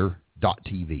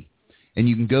 streetfoodvendor.tv. And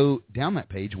you can go down that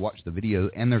page, watch the video,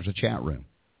 and there's a chat room.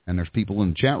 And there's people in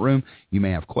the chat room. You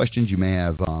may have questions. You may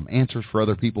have answers for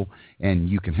other people, and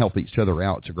you can help each other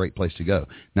out. It's a great place to go.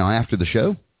 Now, after the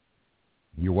show,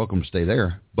 you're welcome to stay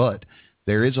there, but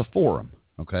there is a forum,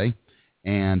 okay?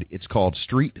 And it's called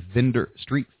Street Vendor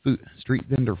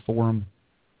Forum.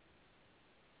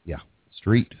 Yeah, it's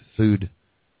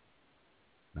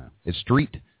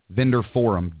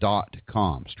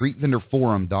streetvendorforum.com.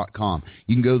 Streetvendorforum.com.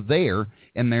 You can go there,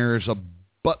 and there's a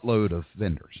buttload of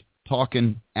vendors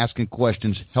talking, asking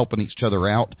questions, helping each other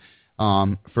out.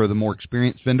 For the more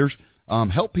experienced vendors,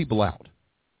 help people out.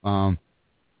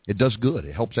 It does good.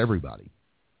 It helps everybody.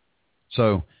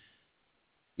 So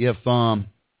if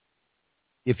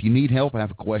you need help,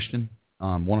 have a question,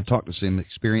 want to talk to some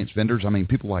experienced vendors, I mean,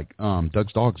 people like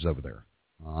Doug's Dogs over there.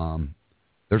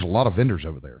 There's a lot of vendors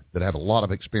over there that have a lot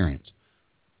of experience.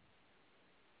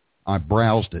 I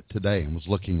browsed it today and was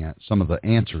looking at some of the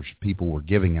answers people were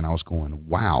giving, and I was going,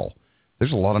 wow,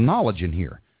 there's a lot of knowledge in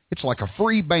here. It's like a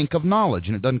free bank of knowledge,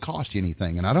 and it doesn't cost you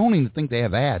anything. And I don't even think they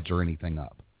have ads or anything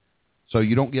up. So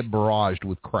you don't get barraged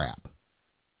with crap.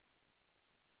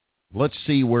 Let's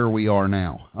see where we are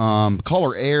now.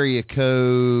 Caller area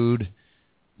code,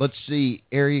 let's see,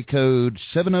 area code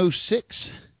 706,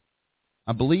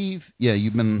 I believe. Yeah,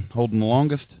 you've been holding the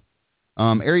longest.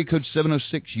 Area code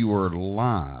 706, you are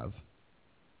live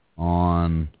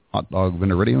on Hot Dog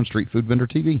Vendor Radio and Street Food Vendor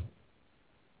TV.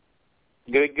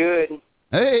 Good.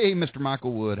 Hey, Mr.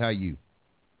 Michael Wood, how you?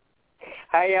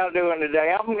 How y'all doing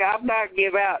today? I'm not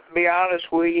give out, to be honest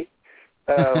with you.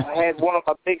 I had one of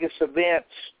my biggest events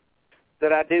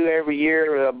that I do every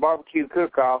year, a barbecue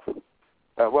cook-off.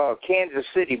 Kansas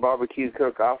City barbecue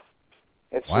cook-off.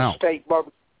 It's the state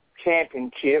barbecue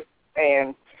championship,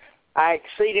 and I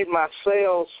exceeded my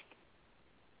sales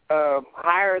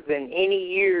higher than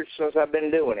any year since I've been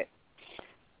doing it.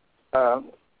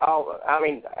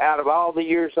 Out of all the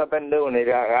years I've been doing it,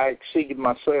 I exceeded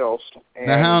my sales. And,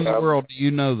 now, how in the world do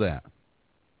you know that?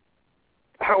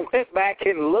 I went back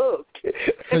and looked.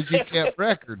 Because you kept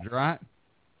records, right?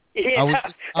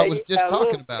 Yeah. I was just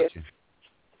talking about you.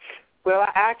 Well,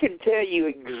 I can tell you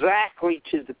exactly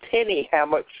to the penny how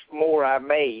much more I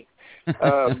made.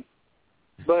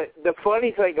 But the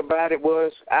funny thing about it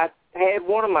was I had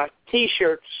one of my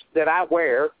T-shirts that I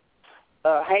wear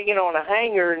hanging on a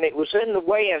hanger, and it was in the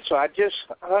way, and so I just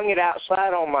hung it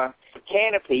outside on my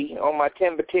canopy, on my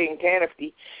 10x10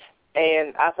 canopy,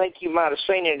 and I think you might have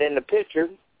seen it in the picture.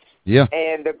 Yeah.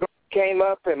 And the girl came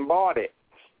up and bought it,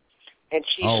 and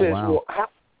she says, wow. well,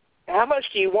 how much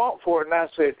do you want for it? And I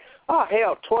said, oh,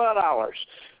 hell, $12.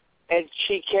 And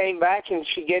she came back, and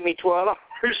she gave me $12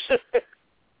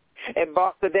 and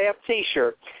bought the damn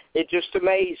T-shirt. It just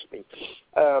amazed me.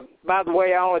 By the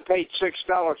way, I only paid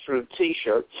 $6 for the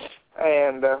T-shirt,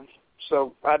 and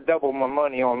so I doubled my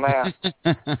money on that.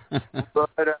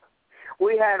 But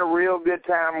we had a real good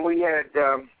time. We had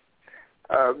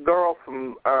a girl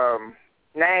from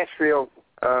Nashville.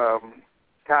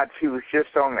 God, she was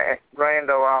just on the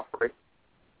Grand Ole Opry.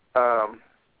 Hell,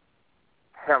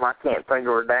 I can't think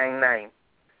of her dang name.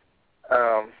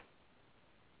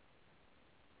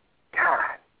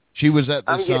 God. She was at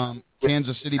this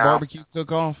Kansas City barbecue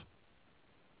cook-off?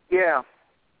 Yeah.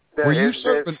 Were you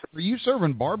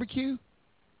serving barbecue?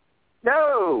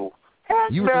 No.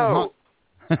 Heck no.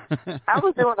 I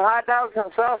was doing hot dogs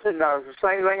and sausage dogs, the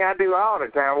same thing I do all the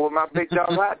time with my big dog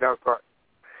hot dog cart.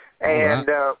 And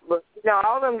but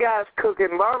all them guys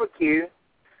cooking barbecue,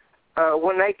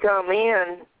 when they come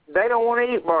in, they don't want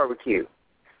to eat barbecue.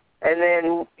 And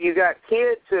then you got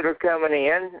kids that are coming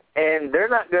in, and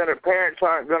parents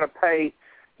aren't going to pay,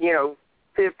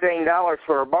 $15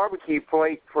 for a barbecue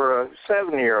plate for a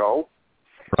 7-year-old.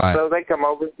 Right. So they come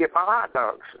over and get my hot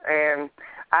dogs. And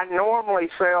I normally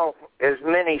sell as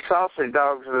many sausage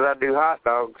dogs as I do hot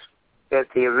dogs at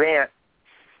the event,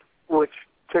 which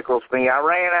tickles me. I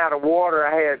ran out of water.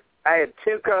 I had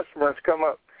 2 customers come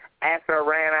up after I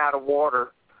ran out of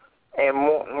water and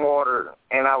wanting water,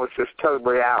 and I was just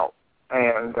totally out.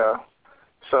 And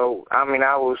so I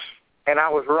was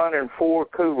running 4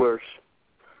 coolers,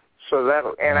 so I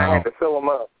had to fill them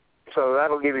up. So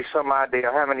that'll give you some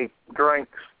idea how many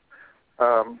drinks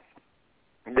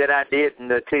that I did in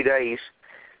the 2 days.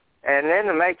 And then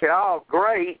to make it all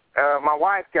great, my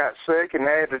wife got sick, and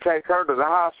they had to take her to the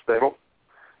hospital.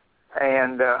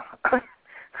 And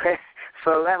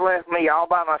so that left me all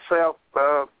by myself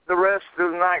the rest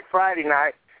of the night, Friday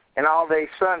night, and all day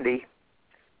Sunday.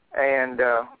 and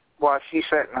while she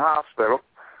sat in the hospital.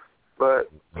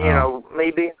 But, you know, me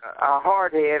being a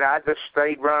hardhead, I just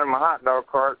stayed running my hot dog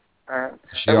cart. And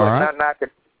she all right? Nothing I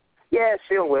could, yeah,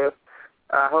 she'll live,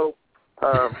 I hope.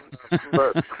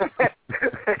 But,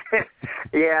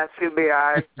 yeah, she'll be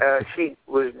all right. She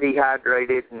was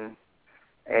dehydrated, and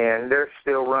they're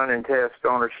still running tests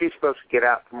on her. She's supposed to get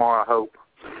out tomorrow, I hope.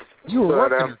 You were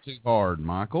working her too hard,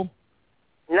 Michael.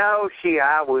 No,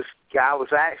 I was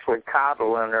actually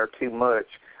coddling her too much.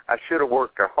 I should have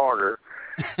worked her harder.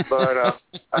 But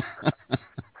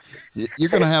you're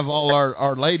going to have all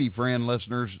our lady friend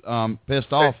listeners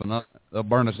pissed off, and they'll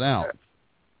burn us out.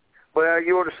 Well,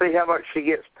 you ought to see how much she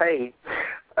gets paid.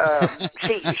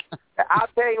 I'll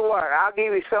tell you what, I'll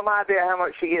give you some idea how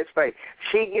much she gets paid.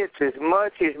 She gets as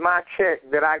much as my check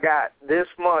that I got this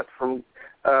month from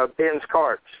Ben's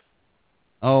Carts.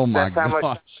 Oh, my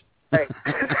gosh. Hey.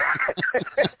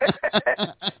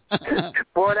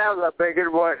 Boy, that was a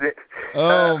bigger, wasn't it?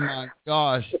 Oh my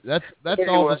gosh, that's anyway.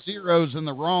 All the zeros in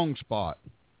the wrong spot.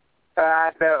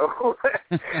 I know.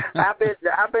 I've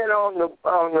been on the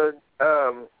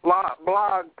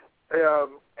blog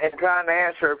and trying to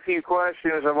answer a few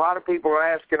questions. A lot of people are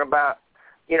asking about,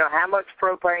 you know, how much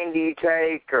propane do you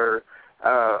take, or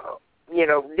you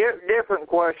know, different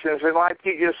questions. And like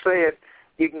you just said,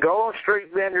 you can go on Street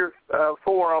Vendor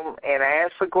Forum and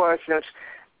ask the questions.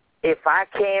 If I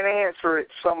can't answer it,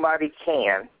 somebody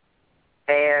can.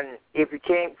 And if you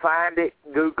can't find it,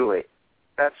 Google it.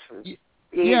 That's the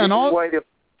easiest way to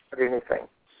put anything.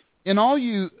 And all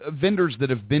you vendors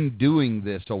that have been doing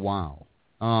this a while,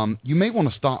 you may want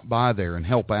to stop by there and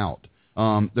help out.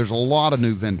 There's a lot of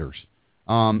new vendors.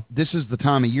 This is the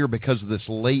time of year because of this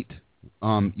late,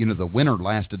 you know, the winter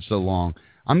lasted so long.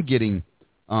 I'm getting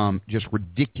just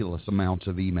ridiculous amounts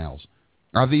of emails.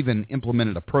 I've even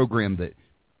implemented a program that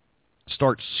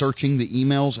starts searching the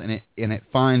emails, and it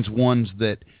finds ones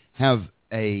that have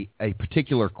a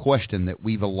particular question that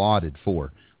we've allotted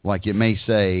for. Like it may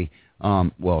say,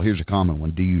 well, here's a common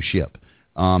one: do you ship?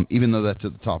 Even though that's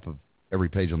at the top of every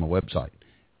page on the website,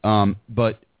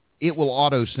 but it will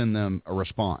auto send them a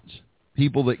response.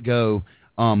 People that go,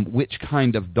 which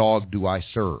kind of dog do I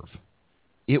serve?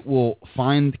 It will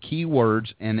find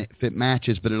keywords, and if it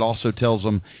matches, but it also tells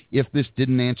them, if this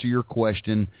didn't answer your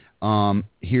question,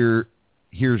 here's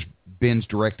Ben's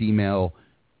direct email,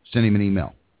 send him an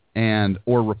email,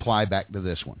 or reply back to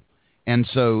this one. And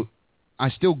so I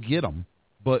still get them,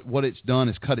 but what it's done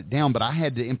is cut it down, but I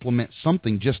had to implement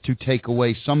something just to take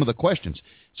away some of the questions.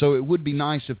 So it would be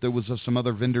nice if there was some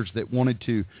other vendors that wanted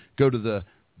to go to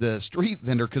the street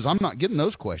vendor, because I'm not getting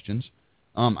those questions.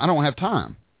 I don't have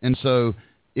time. And so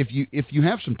if you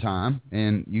have some time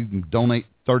and you can donate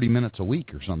 30 minutes a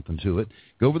week or something to it,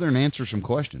 go over there and answer some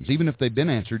questions. Even if they've been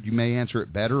answered, you may answer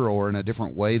it better or in a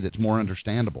different way that's more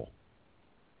understandable.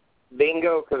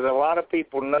 Bingo, because a lot of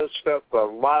people know stuff a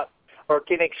lot, or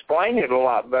can explain it a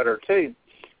lot better, too.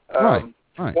 Right.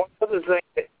 One other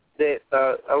thing that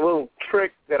a little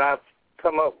trick that I've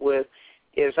come up with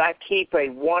is I keep a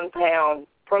 1-pound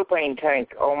propane tank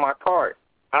on my cart.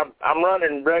 I'm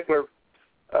running regular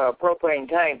propane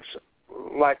tanks,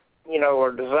 like, you know,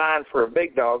 are designed for a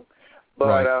big dog,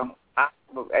 but right. I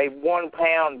have a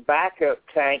 1-pound backup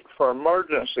tank for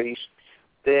emergencies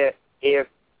that if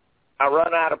I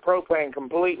run out of propane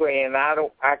completely and I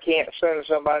can't send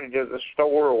somebody to the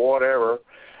store or whatever,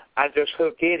 I just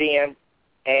hook it in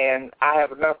and I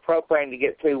have enough propane to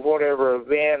get to whatever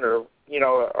event, or, you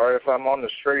know, or if I'm on the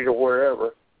street or wherever.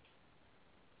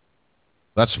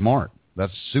 That's smart.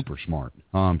 That's super smart.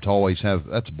 To always have,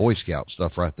 that's Boy Scout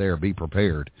stuff right there. Be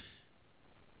prepared.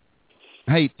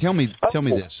 Hey, tell me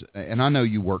this, and I know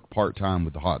you work part-time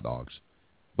with the hot dogs,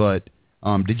 but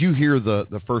did you hear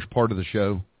the first part of the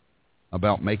show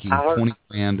about making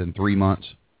 $20,000 in 3 months?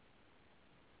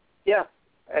 Yeah,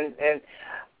 and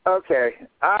okay,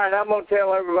 all right. I'm gonna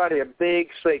tell everybody a big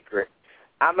secret.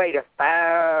 I made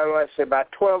about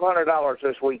 $1,200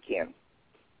 this weekend.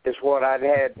 Is what I'd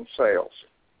had in sales.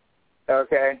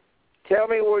 Okay, tell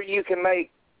me where you can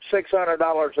make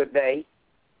 $600 a day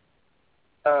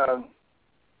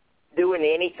doing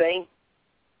anything.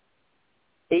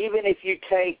 Even if you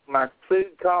take my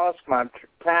food costs, my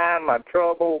time, my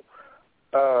trouble,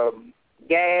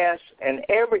 gas, and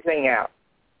everything out,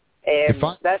 and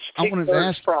that's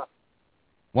 $2 profit.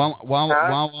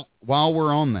 While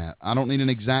we're on that, I don't need an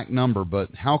exact number,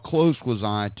 but how close was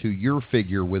I to your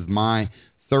figure with my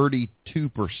 32%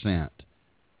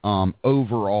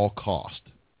 overall cost?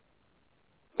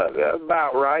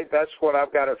 About right. That's what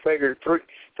I've got to figure.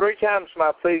 Three times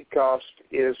my food cost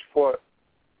is what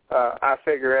I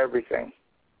figure everything.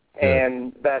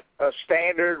 And that's a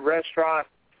standard restaurant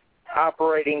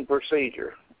operating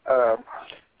procedure.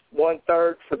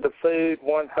 1/3 for the food,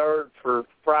 1/3 for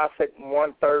profit, and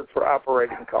 1/3 for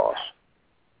operating costs.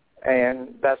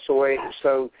 And that's the way.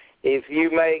 So if you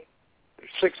make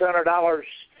 $600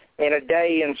 in a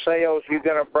day in sales, you're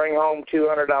going to bring home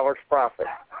 $200 profit.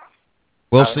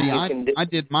 Well, see, I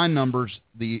did my numbers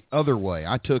the other way.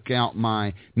 I took out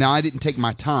now I didn't take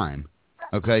my time,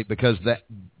 okay, because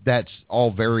that's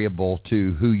all variable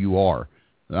to who you are.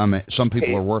 I mean, some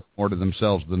people are worth more to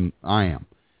themselves than I am.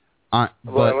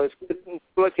 Well, as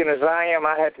looking as I am,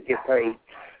 I have to get paid.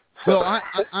 Well,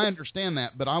 I understand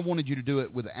that, but I wanted you to do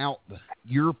it without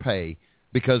your pay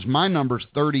because my number's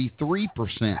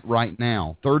 33% right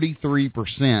now.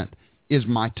 33% is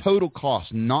my total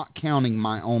cost, not counting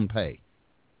my own pay.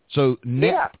 So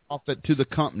net profit to the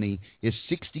company is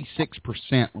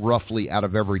 66% roughly out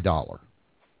of every dollar.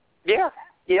 Yep.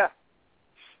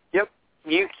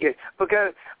 You can,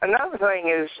 because another thing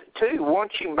is, too,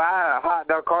 once you buy a hot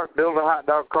dog cart, build a hot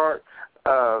dog cart,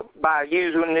 buy a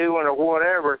used one, new one, or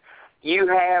whatever, you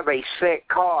have a set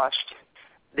cost,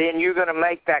 then you're going to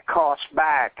make that cost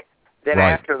back. Then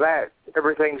after that,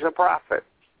 everything's a profit.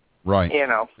 Right. You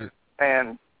know,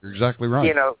 and you're exactly right.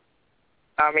 You know,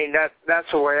 I mean,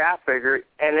 that's the way I figure it.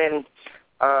 And then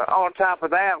on top of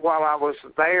that, while I was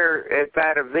there at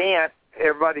that event,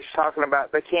 everybody's talking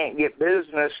about they can't get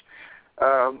business.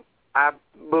 I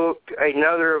booked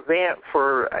another event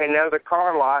for another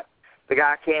car lot. The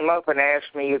guy came up and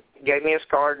asked me, gave me his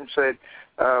card and said,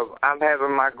 I'm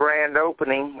having my grand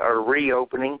opening or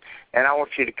reopening, and I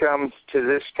want you to come to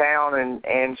this town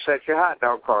and set your hot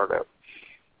dog cart up.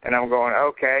 And I'm going,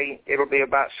 okay, it'll be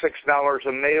about $6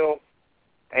 a meal,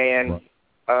 and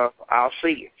I'll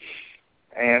see you.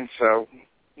 And so,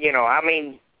 you know, I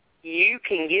mean, you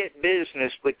can get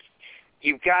business, but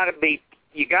you've got to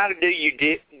do your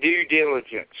due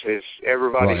diligence, as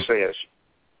everybody says.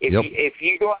 If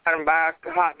you go out and buy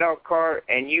a hot dog cart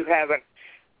and you haven't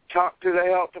talked to the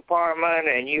health department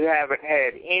and you haven't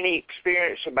had any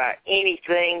experience about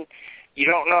anything, you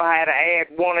don't know how to add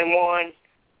 1 and 1,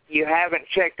 you haven't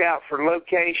checked out for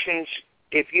locations,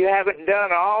 if you haven't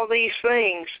done all these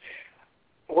things,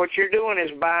 what you're doing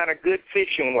is buying a good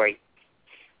fishing weight.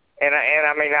 And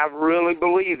I mean, I really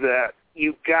believe that.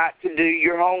 You've got to do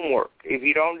your homework. If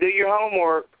you don't do your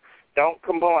homework, don't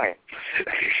complain.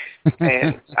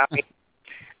 And I mean,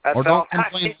 that's or don't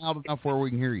complain loud enough where we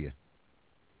can hear you.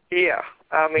 Yeah,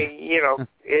 I mean, you know,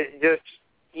 it just,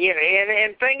 you know,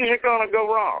 and things are going to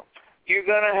go wrong. You're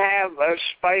going to have a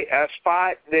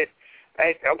spot that,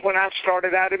 when I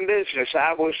started out in business,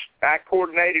 I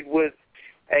coordinated with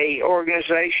a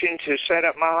organization to set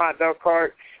up my hot dog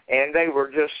cart, and they were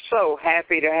just so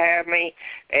happy to have me.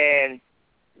 And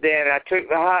then I took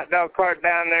the hot dog cart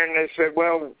down there, and they said,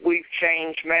 well, we've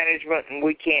changed management, and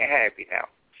we can't have you now.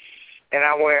 And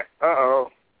I went,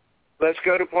 uh-oh, let's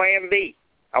go to Plan B.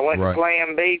 I went to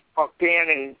Plan B, walked in,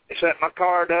 and set my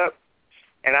card up,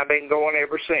 and I've been going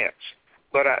ever since.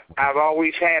 But I've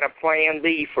always had a Plan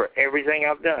B for everything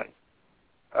I've done.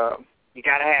 You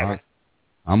got to have it.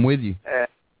 I'm with you.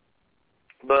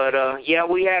 But yeah,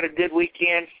 we had a good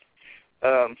weekend,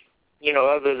 you know,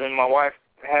 other than my wife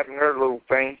having her little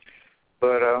thing.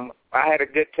 But I had a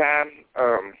good time.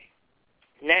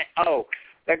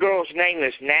 That girl's name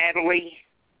is Natalie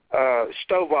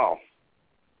Stovall.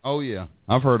 Oh, yeah.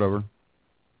 I've heard of her.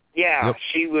 Yeah,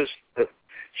 she was the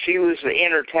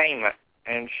entertainment,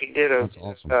 and she did That's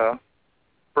awesome.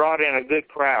 Brought in a good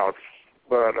crowd.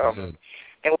 But and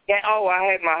I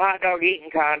had my hot dog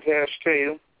eating contest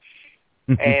too.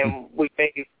 And we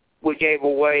gave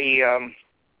away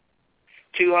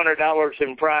 $200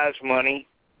 in prize money.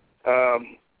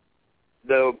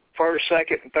 The first,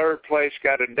 second, and third place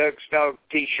got a Doug's Dog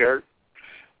T-shirt.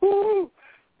 Woo!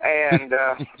 And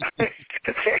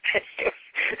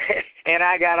and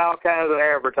I got all kinds of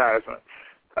advertisement.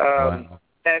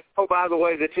 And by the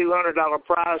way, the $200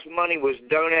 prize money was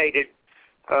donated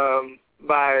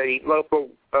by a local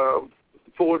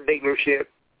Ford dealership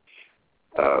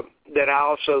that I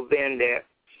also vend at.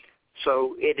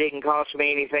 So it didn't cost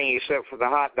me anything except for the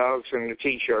hot dogs and the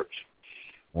T-shirts.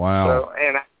 Wow. So,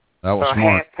 and that was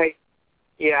smart.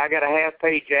 I got a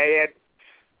half-page ad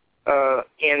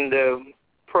in the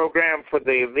program for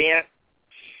the event.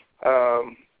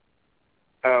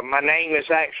 My name is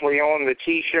actually on the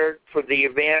T-shirt for the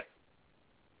event,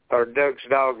 or Doug's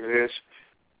Dogs is.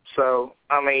 So,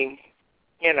 I mean,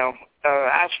 you know,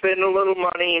 I spend a little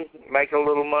money and make a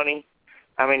little money.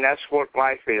 I mean, that's what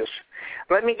life is.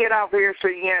 Let me get off here so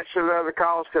you can answer the other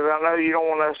calls, because I know you don't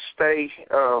want us to stay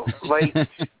late.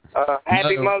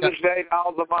 Happy Mother's Day to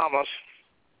all the mamas.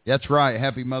 That's right.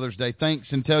 Happy Mother's Day. Thanks,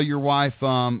 and tell your wife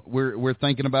we're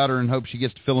thinking about her and hope she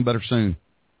gets to feeling better soon.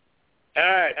 All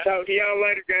right. Talk to y'all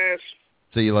later, guys.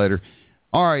 See you later.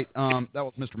 All right. That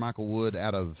was Mr. Michael Wood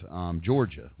out of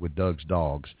Georgia with Doug's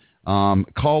Dogs.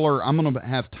 Caller, I'm going to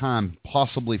have time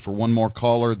possibly for one more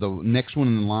caller. The next one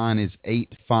in the line is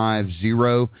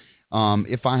 850.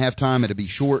 If I have time, it'll be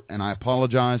short, and I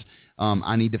apologize.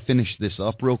 I need to finish this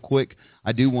up real quick.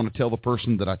 I do want to tell the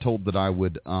person that I told that I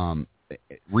would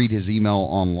read his email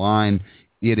online.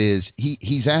 It is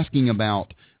he's asking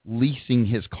about leasing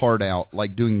his cart out,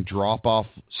 like doing drop-off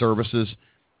services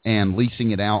and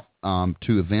leasing it out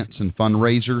to events and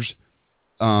fundraisers.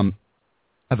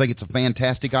 I think it's a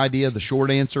fantastic idea. The short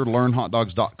answer,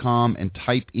 learnhotdogs.com, and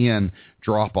type in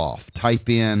drop-off. Type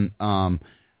in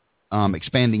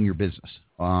expanding your business.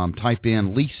 Type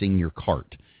in leasing your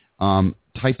cart.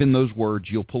 Type in those words.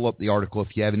 You'll pull up the article.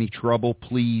 If you have any trouble,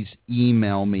 please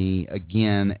email me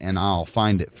again, and I'll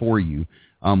find it for you.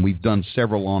 We've done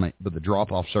several on it, but the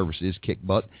drop-off service is kick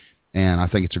butt, and I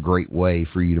think it's a great way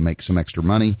for you to make some extra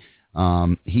money.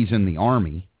 He's in the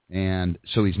Army, and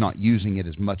so he's not using it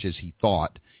as much as he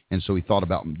thought, and so he thought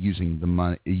about using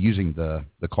the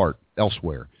cart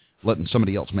elsewhere, letting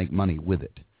somebody else make money with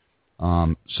it.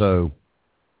 And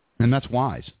that's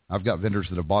wise. I've got vendors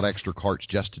that have bought extra carts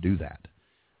just to do that.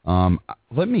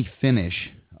 Let me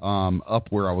finish up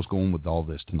where I was going with all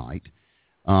this tonight.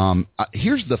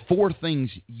 Here's the 4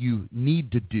 things you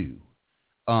need to do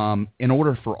in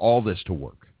order for all this to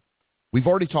work. We've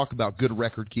already talked about good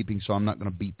record keeping, so I'm not going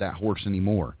to beat that horse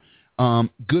anymore.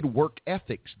 Good work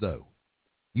ethics, though.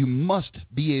 You must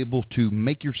be able to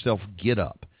make yourself get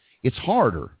up. It's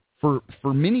harder.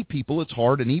 For many people, it's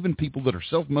hard, and even people that are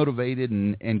self-motivated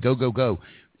and go.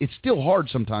 It's still hard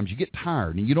sometimes. You get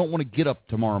tired, and you don't want to get up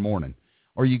tomorrow morning.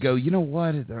 Or you go, you know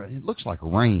what, it looks like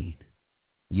rain.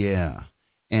 Yeah.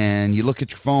 And you look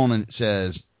at your phone, and it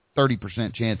says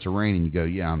 30% chance of rain, and you go,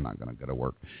 yeah, I'm not going to go to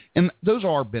work. And those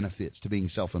are benefits to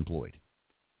being self-employed.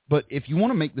 But if you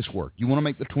want to make this work, you want to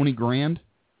make the $20,000,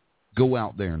 go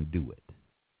out there and do it.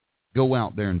 Go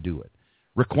out there and do it.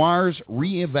 Requires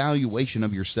reevaluation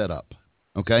of your setup,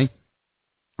 okay?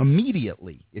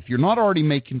 Immediately, if you're not already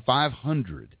making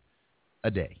 $500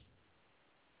 a day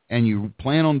and you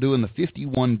plan on doing the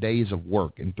 51 days of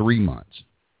work in 3 months,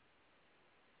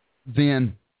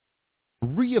 then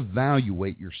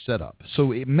reevaluate your setup.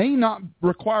 So it may not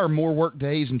require more work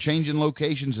days and changing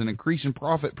locations and increasing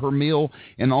profit per meal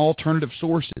and alternative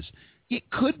sources. It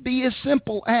could be as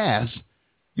simple as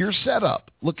your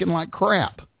setup looking like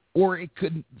crap. Or it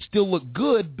could still look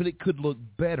good, but it could look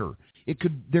better.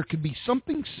 There could be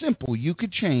something simple you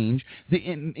could change that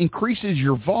increases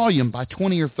your volume by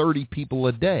 20 or 30 people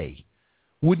a day.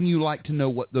 Wouldn't you like to know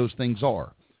what those things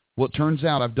are? Well, it turns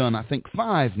out I've done, I think,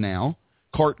 5 now,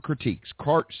 cart critiques,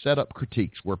 cart setup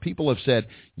critiques, where people have said,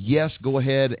 yes, go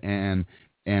ahead and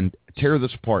tear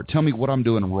this apart. Tell me what I'm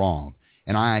doing wrong.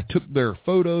 And I took their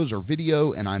photos or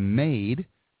video, and I made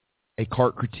a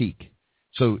cart critique.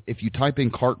 So if you type in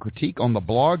cart critique on the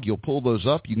blog, you'll pull those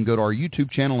up. You can go to our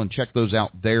YouTube channel and check those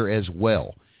out there as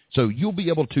well. So you'll be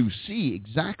able to see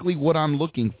exactly what I'm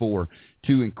looking for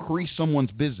to increase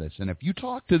someone's business. And if you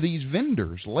talk to these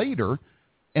vendors later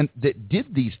and that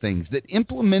did these things, that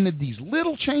implemented these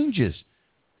little changes,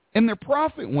 and their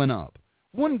profit went up.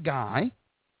 One guy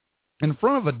in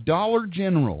front of a Dollar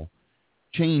General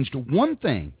changed one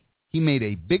thing. He made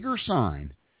a bigger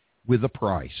sign with a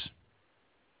price.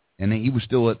 And he was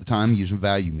still at the time using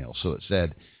value meal. So it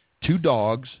said 2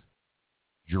 dogs,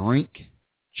 drink,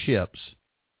 chips,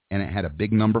 and it had a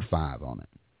big number 5 on it.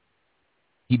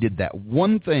 He did that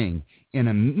one thing, and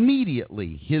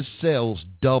immediately his sales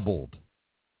doubled.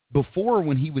 Before,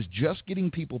 when he was just getting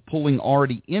people pulling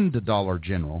already into Dollar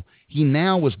General, he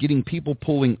now was getting people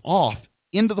pulling off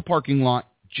into the parking lot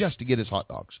just to get his hot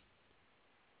dogs.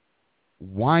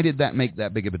 Why did that make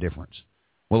that big of a difference?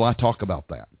 Well, I talk about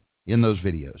that in those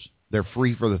videos. They're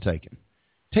free for the taking.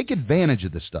 Take advantage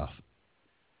of this stuff.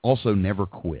 Also, never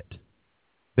quit.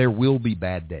 There will be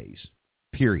bad days,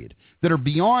 period, that are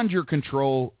beyond your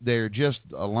control. They're just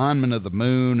alignment of the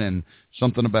moon and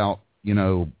something about,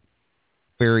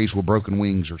 fairies with broken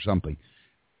wings or something.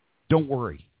 Don't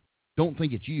worry. Don't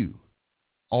think it's you.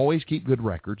 Always keep good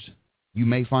records. You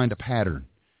may find a pattern.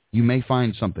 You may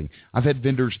find something. I've had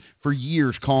vendors for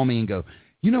years call me and go,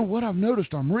 you know what, I've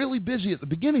noticed I'm really busy at the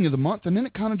beginning of the month, and then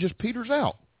it kind of just peters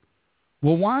out.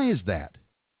 Well, why is that?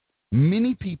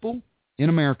 Many people in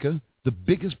America, the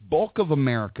biggest bulk of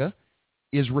America,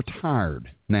 is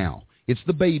retired now. It's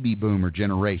the baby boomer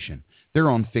generation. They're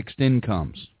on fixed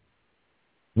incomes.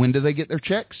 When do they get their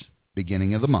checks?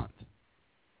 Beginning of the month.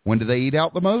 When do they eat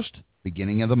out the most?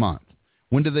 Beginning of the month.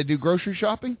 When do they do grocery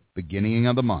shopping? Beginning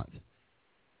of the month.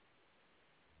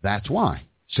 That's why.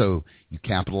 So you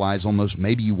capitalize on those.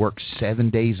 Maybe you work 7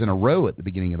 days in a row at the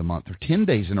beginning of the month or 10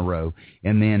 days in a row,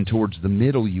 and then towards the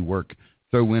middle you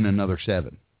throw in another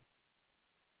 7.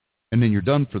 And then you're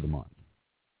done for the month.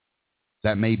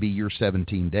 That may be your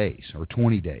 17 days or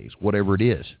 20 days, whatever it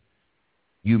is.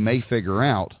 You may figure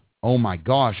out, oh my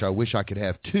gosh, I wish I could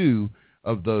have 2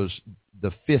 of those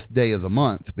the 5th day of the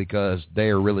month because they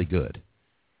are really good.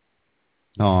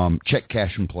 Check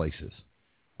cashing places.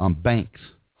 Banks.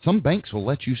 Some banks will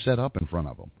let you set up in front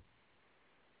of them.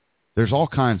 There's all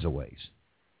kinds of ways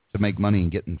to make money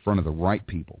and get in front of the right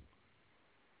people.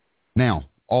 Now,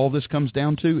 all this comes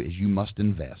down to is you must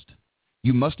invest.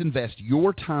 You must invest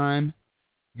your time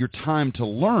to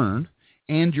learn,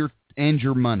 and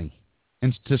your money.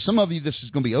 And to some of you, this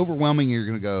is going to be overwhelming. You're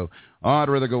going to go, oh, I'd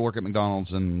rather go work at McDonald's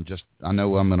and just, I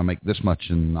know I'm going to make this much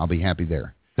and I'll be happy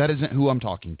there. That isn't who I'm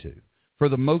talking to. For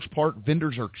the most part,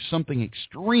 vendors are something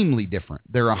extremely different.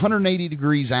 They're 180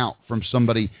 degrees out from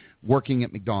somebody working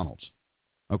at McDonald's.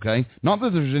 Okay? Not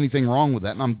that there's anything wrong with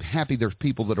that, and I'm happy there's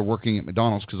people that are working at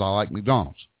McDonald's because I like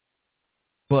McDonald's.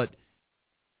 But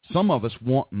some of us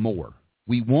want more.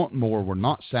 We want more. We're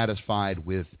not satisfied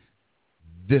with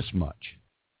this much.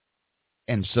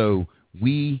 And so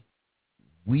we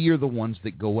are the ones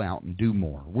that go out and do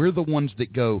more. We're the ones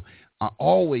that go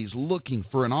always looking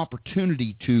for an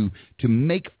opportunity to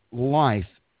make life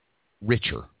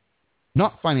richer.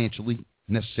 Not financially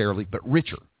necessarily, but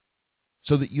richer.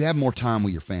 So that you have more time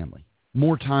with your family.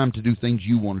 More time to do things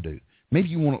you want to do. Maybe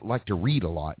you like to read a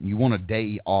lot and you want a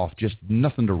day off, just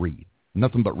nothing to read.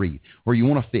 Nothing but read. Or you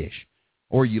want to fish.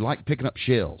 Or you like picking up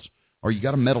shells. Or you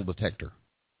got a metal detector.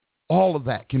 All of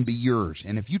that can be yours.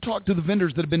 And if you talk to the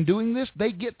vendors that have been doing this,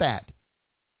 they get that.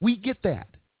 We get that.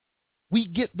 We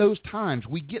get those times.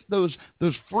 We get those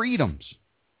freedoms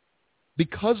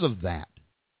because of that.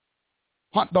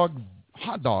 Hot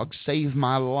dogs save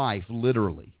my life,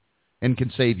 literally, and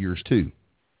can save yours too.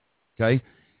 Okay?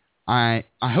 I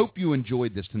hope you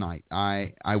enjoyed this tonight.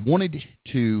 I wanted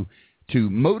to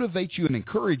motivate you and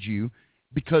encourage you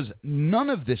because none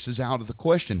of this is out of the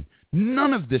question.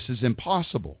 None of this is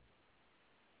impossible.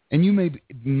 And you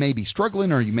may be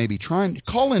struggling, or you may be trying to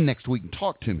call in next week and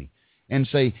talk to me and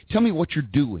say, tell me what you're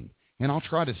doing, and I'll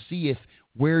try to see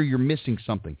where you're missing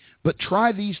something. But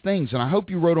try these things, and I hope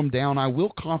you wrote them down. I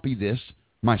will copy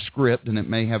my script, and it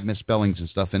may have misspellings and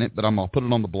stuff in it, but I'm going to put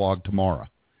it on the blog tomorrow.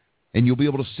 And you'll be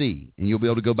able to see, and you'll be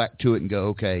able to go back to it and go,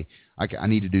 okay, I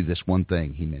need to do this one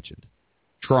thing he mentioned.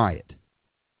 Try it,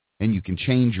 and you can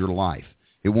change your life.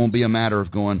 It won't be a matter of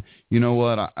going, you know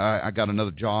what, I got another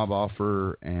job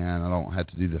offer and I don't have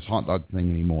to do this hot dog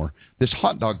thing anymore. This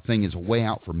hot dog thing is a way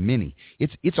out for many.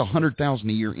 It's $100,000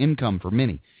 a year income for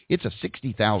many. It's a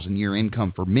 $60,000 a year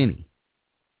income for many.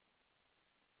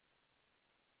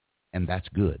 And that's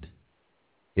good.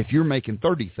 If you're making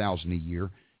 $30,000 a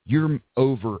year, you're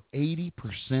over 80%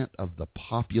 of the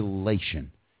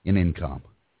population in income.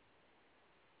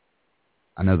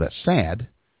 I know that's sad,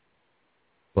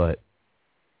 but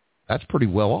that's pretty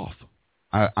well off.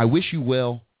 I wish you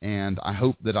well, and I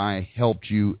hope that I helped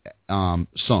you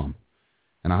some,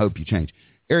 and I hope you change.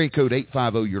 Area code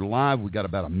 850, you're live. We got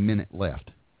about a minute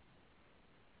left.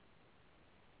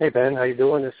 Hey, Ben, how you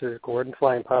doing? This is Gordon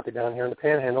Flying Poppy down here in the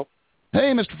Panhandle.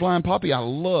 Hey, Mr. Flying Poppy, I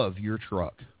love your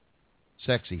truck.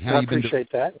 Sexy. How you been doing? I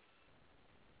appreciate that.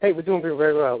 Hey, we're doing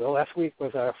very well. The last week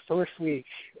was our first week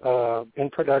in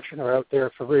production or out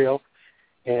there for real.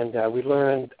 And we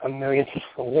learned a million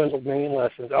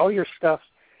lessons. All your stuff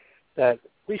that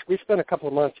we spent a couple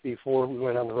of months before we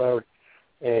went on the road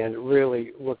and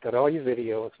really looked at all your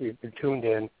videos. We've been tuned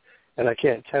in, and I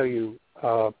can't tell you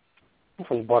from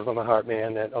the bottom of my heart,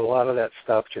 man, that a lot of that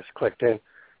stuff just clicked in.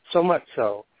 So much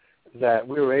so that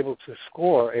we were able to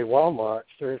score a Walmart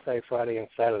Thursday, Friday, and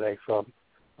Saturday from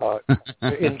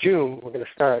in June. We're going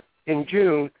to start. In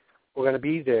June, we're going to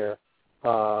be there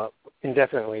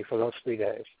indefinitely for those 3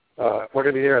 days. We're going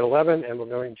to be there at 11, and we're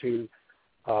going to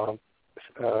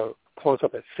close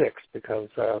up at 6 because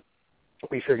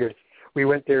we figured we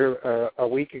went there a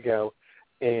week ago,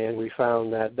 and we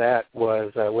found that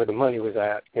was where the money was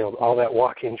at. You know, all that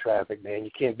walk-in traffic, man,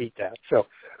 you can't beat that. So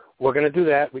we're going to do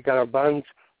that. We got our buns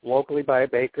locally by a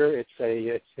baker.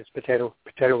 It's potato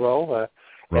roll.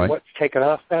 Right. And what's taken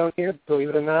off down here, believe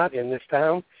it or not, in this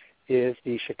town, is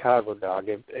the Chicago dog.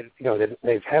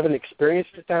 They haven't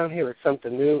experienced it down here. It's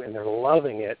something new, and they're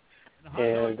loving it.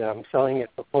 And I'm selling it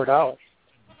for $4.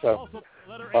 So,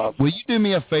 will you do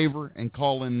me a favor and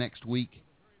call in next week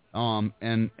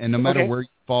and no matter where you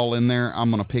fall in there,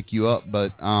 I'm going to pick you up.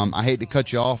 But I hate to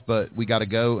cut you off, but we got to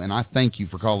go, and I thank you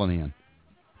for calling in.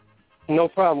 No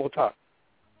problem. We'll talk.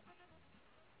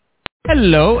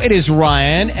 Hello, it is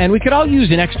Ryan, and we could all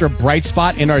use an extra bright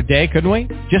spot in our day, couldn't we?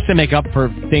 Just to make up for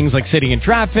things like sitting in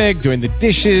traffic, doing the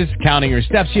dishes, counting your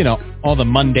steps, all the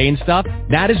mundane stuff.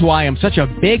 That is why I'm such a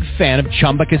big fan of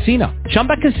Chumba Casino.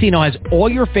 Chumba Casino has all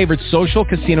your favorite social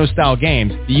casino-style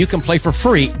games that you can play for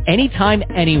free anytime,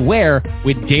 anywhere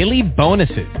with daily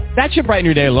bonuses. That should brighten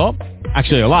your day a little.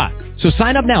 Actually, a lot. So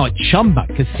sign up now at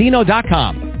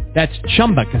ChumbaCasino.com. That's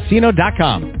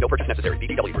ChumbaCasino.com. No purchase necessary.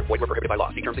 VGW Group. Void where prohibited by law.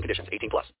 See terms and conditions. 18+.